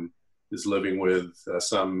everyone is living with.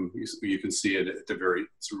 Some, you can see it at the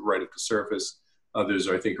it's right at the surface. Others,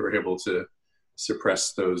 I think, are able to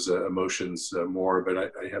suppress those emotions more, but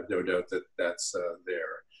I have no doubt that that's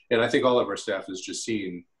there. And I think all of our staff has just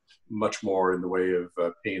seen much more in the way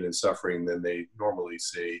of pain and suffering than they normally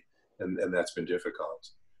see, and that's been difficult.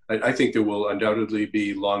 I think there will undoubtedly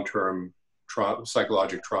be long-term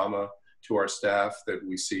psychological trauma to our staff that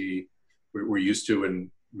we're used to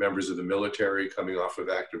in members of the military coming off of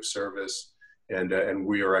active service. And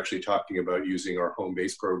we are actually talking about using our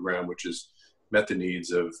home-based program, which has met the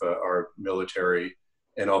needs of our military,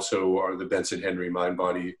 and also the Benson Henry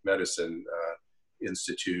Mind-Body Medicine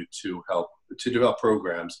Institute to help to develop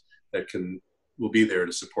programs that will be there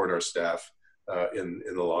to support our staff in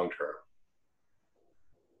the long term.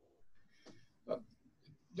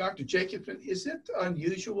 Dr. Jacobsen, is it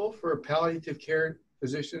unusual for palliative care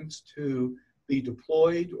physicians to be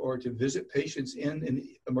deployed or to visit patients in an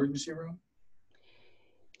emergency room?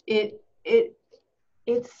 It's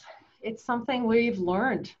something we've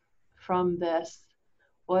learned from this,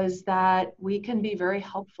 was that we can be very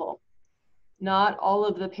helpful. Not all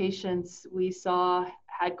of the patients we saw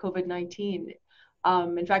had COVID-19.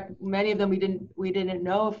 In fact, many of them we didn't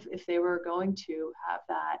know if they were going to have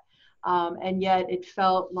that. And yet it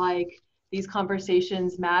felt like these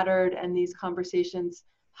conversations mattered, and these conversations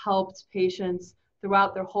helped patients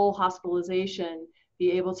throughout their whole hospitalization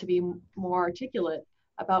be able to be more articulate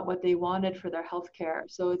about what they wanted for their health care.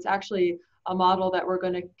 So it's actually a model that we're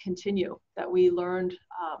going to continue, that we learned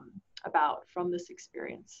about from this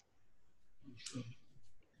experience.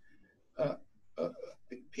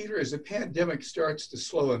 Peter, as the pandemic starts to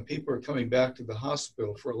slow and people are coming back to the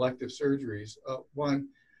hospital for elective surgeries,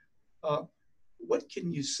 what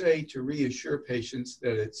can you say to reassure patients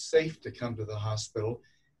that it's safe to come to the hospital?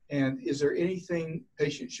 And is there anything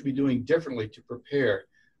patients should be doing differently to prepare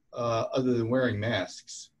other than wearing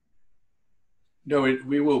masks? No,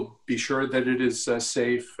 we will be sure that it is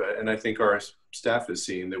safe. And I think our staff has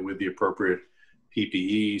seen that with the appropriate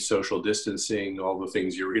PPE, social distancing, all the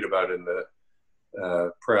things you read about in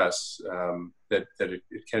the press, that it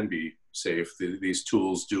can be safe. These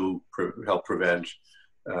tools do help prevent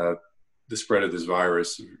the spread of this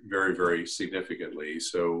virus very, very significantly.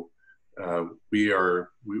 So we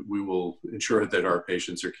will ensure that our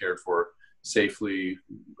patients are cared for safely,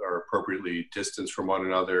 are appropriately distanced from one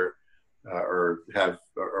another, or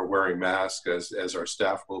are wearing masks as our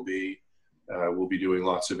staff will be. We'll be doing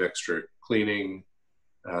lots of extra cleaning.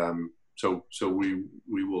 So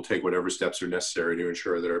we will take whatever steps are necessary to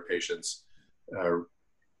ensure that our patients are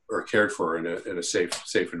cared for in a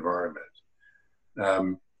safe environment.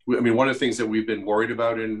 I mean, one of the things that we've been worried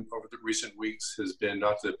about over the recent weeks has been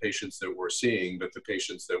not the patients that we're seeing, but the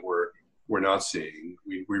patients that we're not seeing.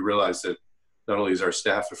 We realize that not only is our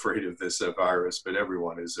staff afraid of this virus, but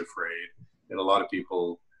everyone is afraid. And a lot of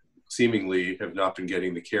people seemingly have not been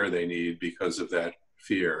getting the care they need because of that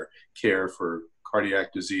fear. Care for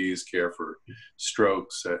cardiac disease, care for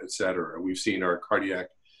strokes, et cetera. We've seen our cardiac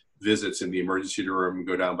visits in the emergency room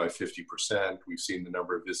go down by 50%. We've seen the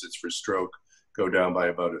number of visits for stroke go down by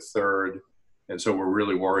about 1/3. And so we're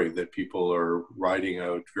really worried that people are riding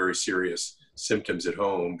out very serious symptoms at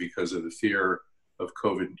home because of the fear of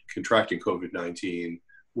contracting COVID-19,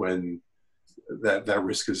 when that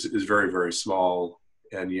risk is very, very small,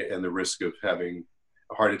 and the risk of having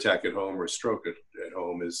a heart attack at home or a stroke at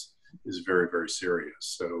home is very, very serious.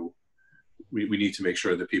 So we need to make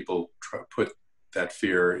sure that people put that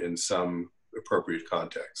fear in some appropriate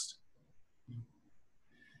context.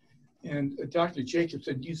 And Dr.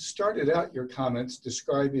 Jacobsen, you started out your comments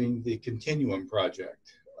describing the Continuum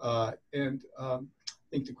project. I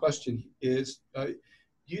think the question is, do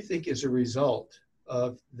you think as a result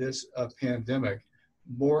of this pandemic,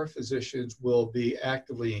 more physicians will be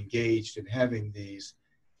actively engaged in having these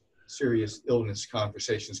serious illness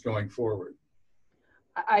conversations going forward?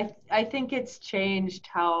 I think it's changed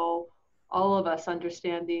how all of us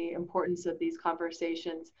understand the importance of these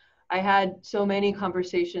conversations. I had so many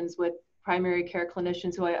conversations with primary care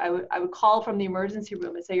clinicians who I would call from the emergency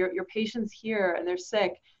room and say, your patient's here and they're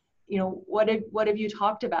sick. you know, what have you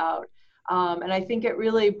talked about? And I think it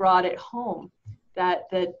really brought it home that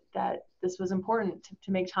this was important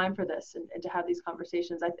to make time for this and to have these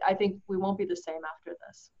conversations. I think we won't be the same after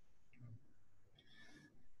this.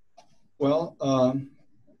 Well,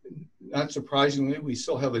 not surprisingly, we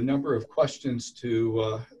still have a number of questions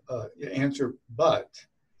to answer, but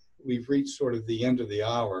we've reached sort of the end of the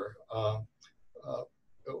hour.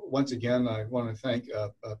 Once again, I want to thank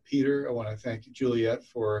Peter. I want to thank Juliet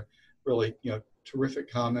for really, terrific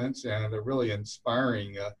comments and a really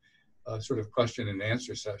inspiring sort of question and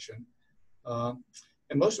answer session.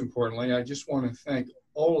 And most importantly, I just want to thank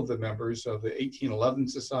all of the members of the 1811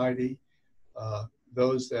 Society,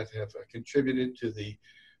 those that have contributed to the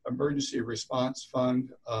Emergency Response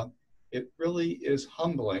Fund. It really is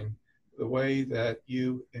humbling the way that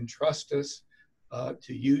you entrust us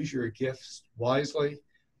to use your gifts wisely.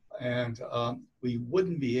 And we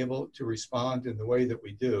wouldn't be able to respond in the way that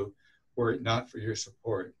we do were it not for your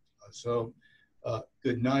support. So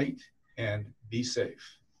good night and be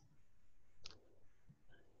safe.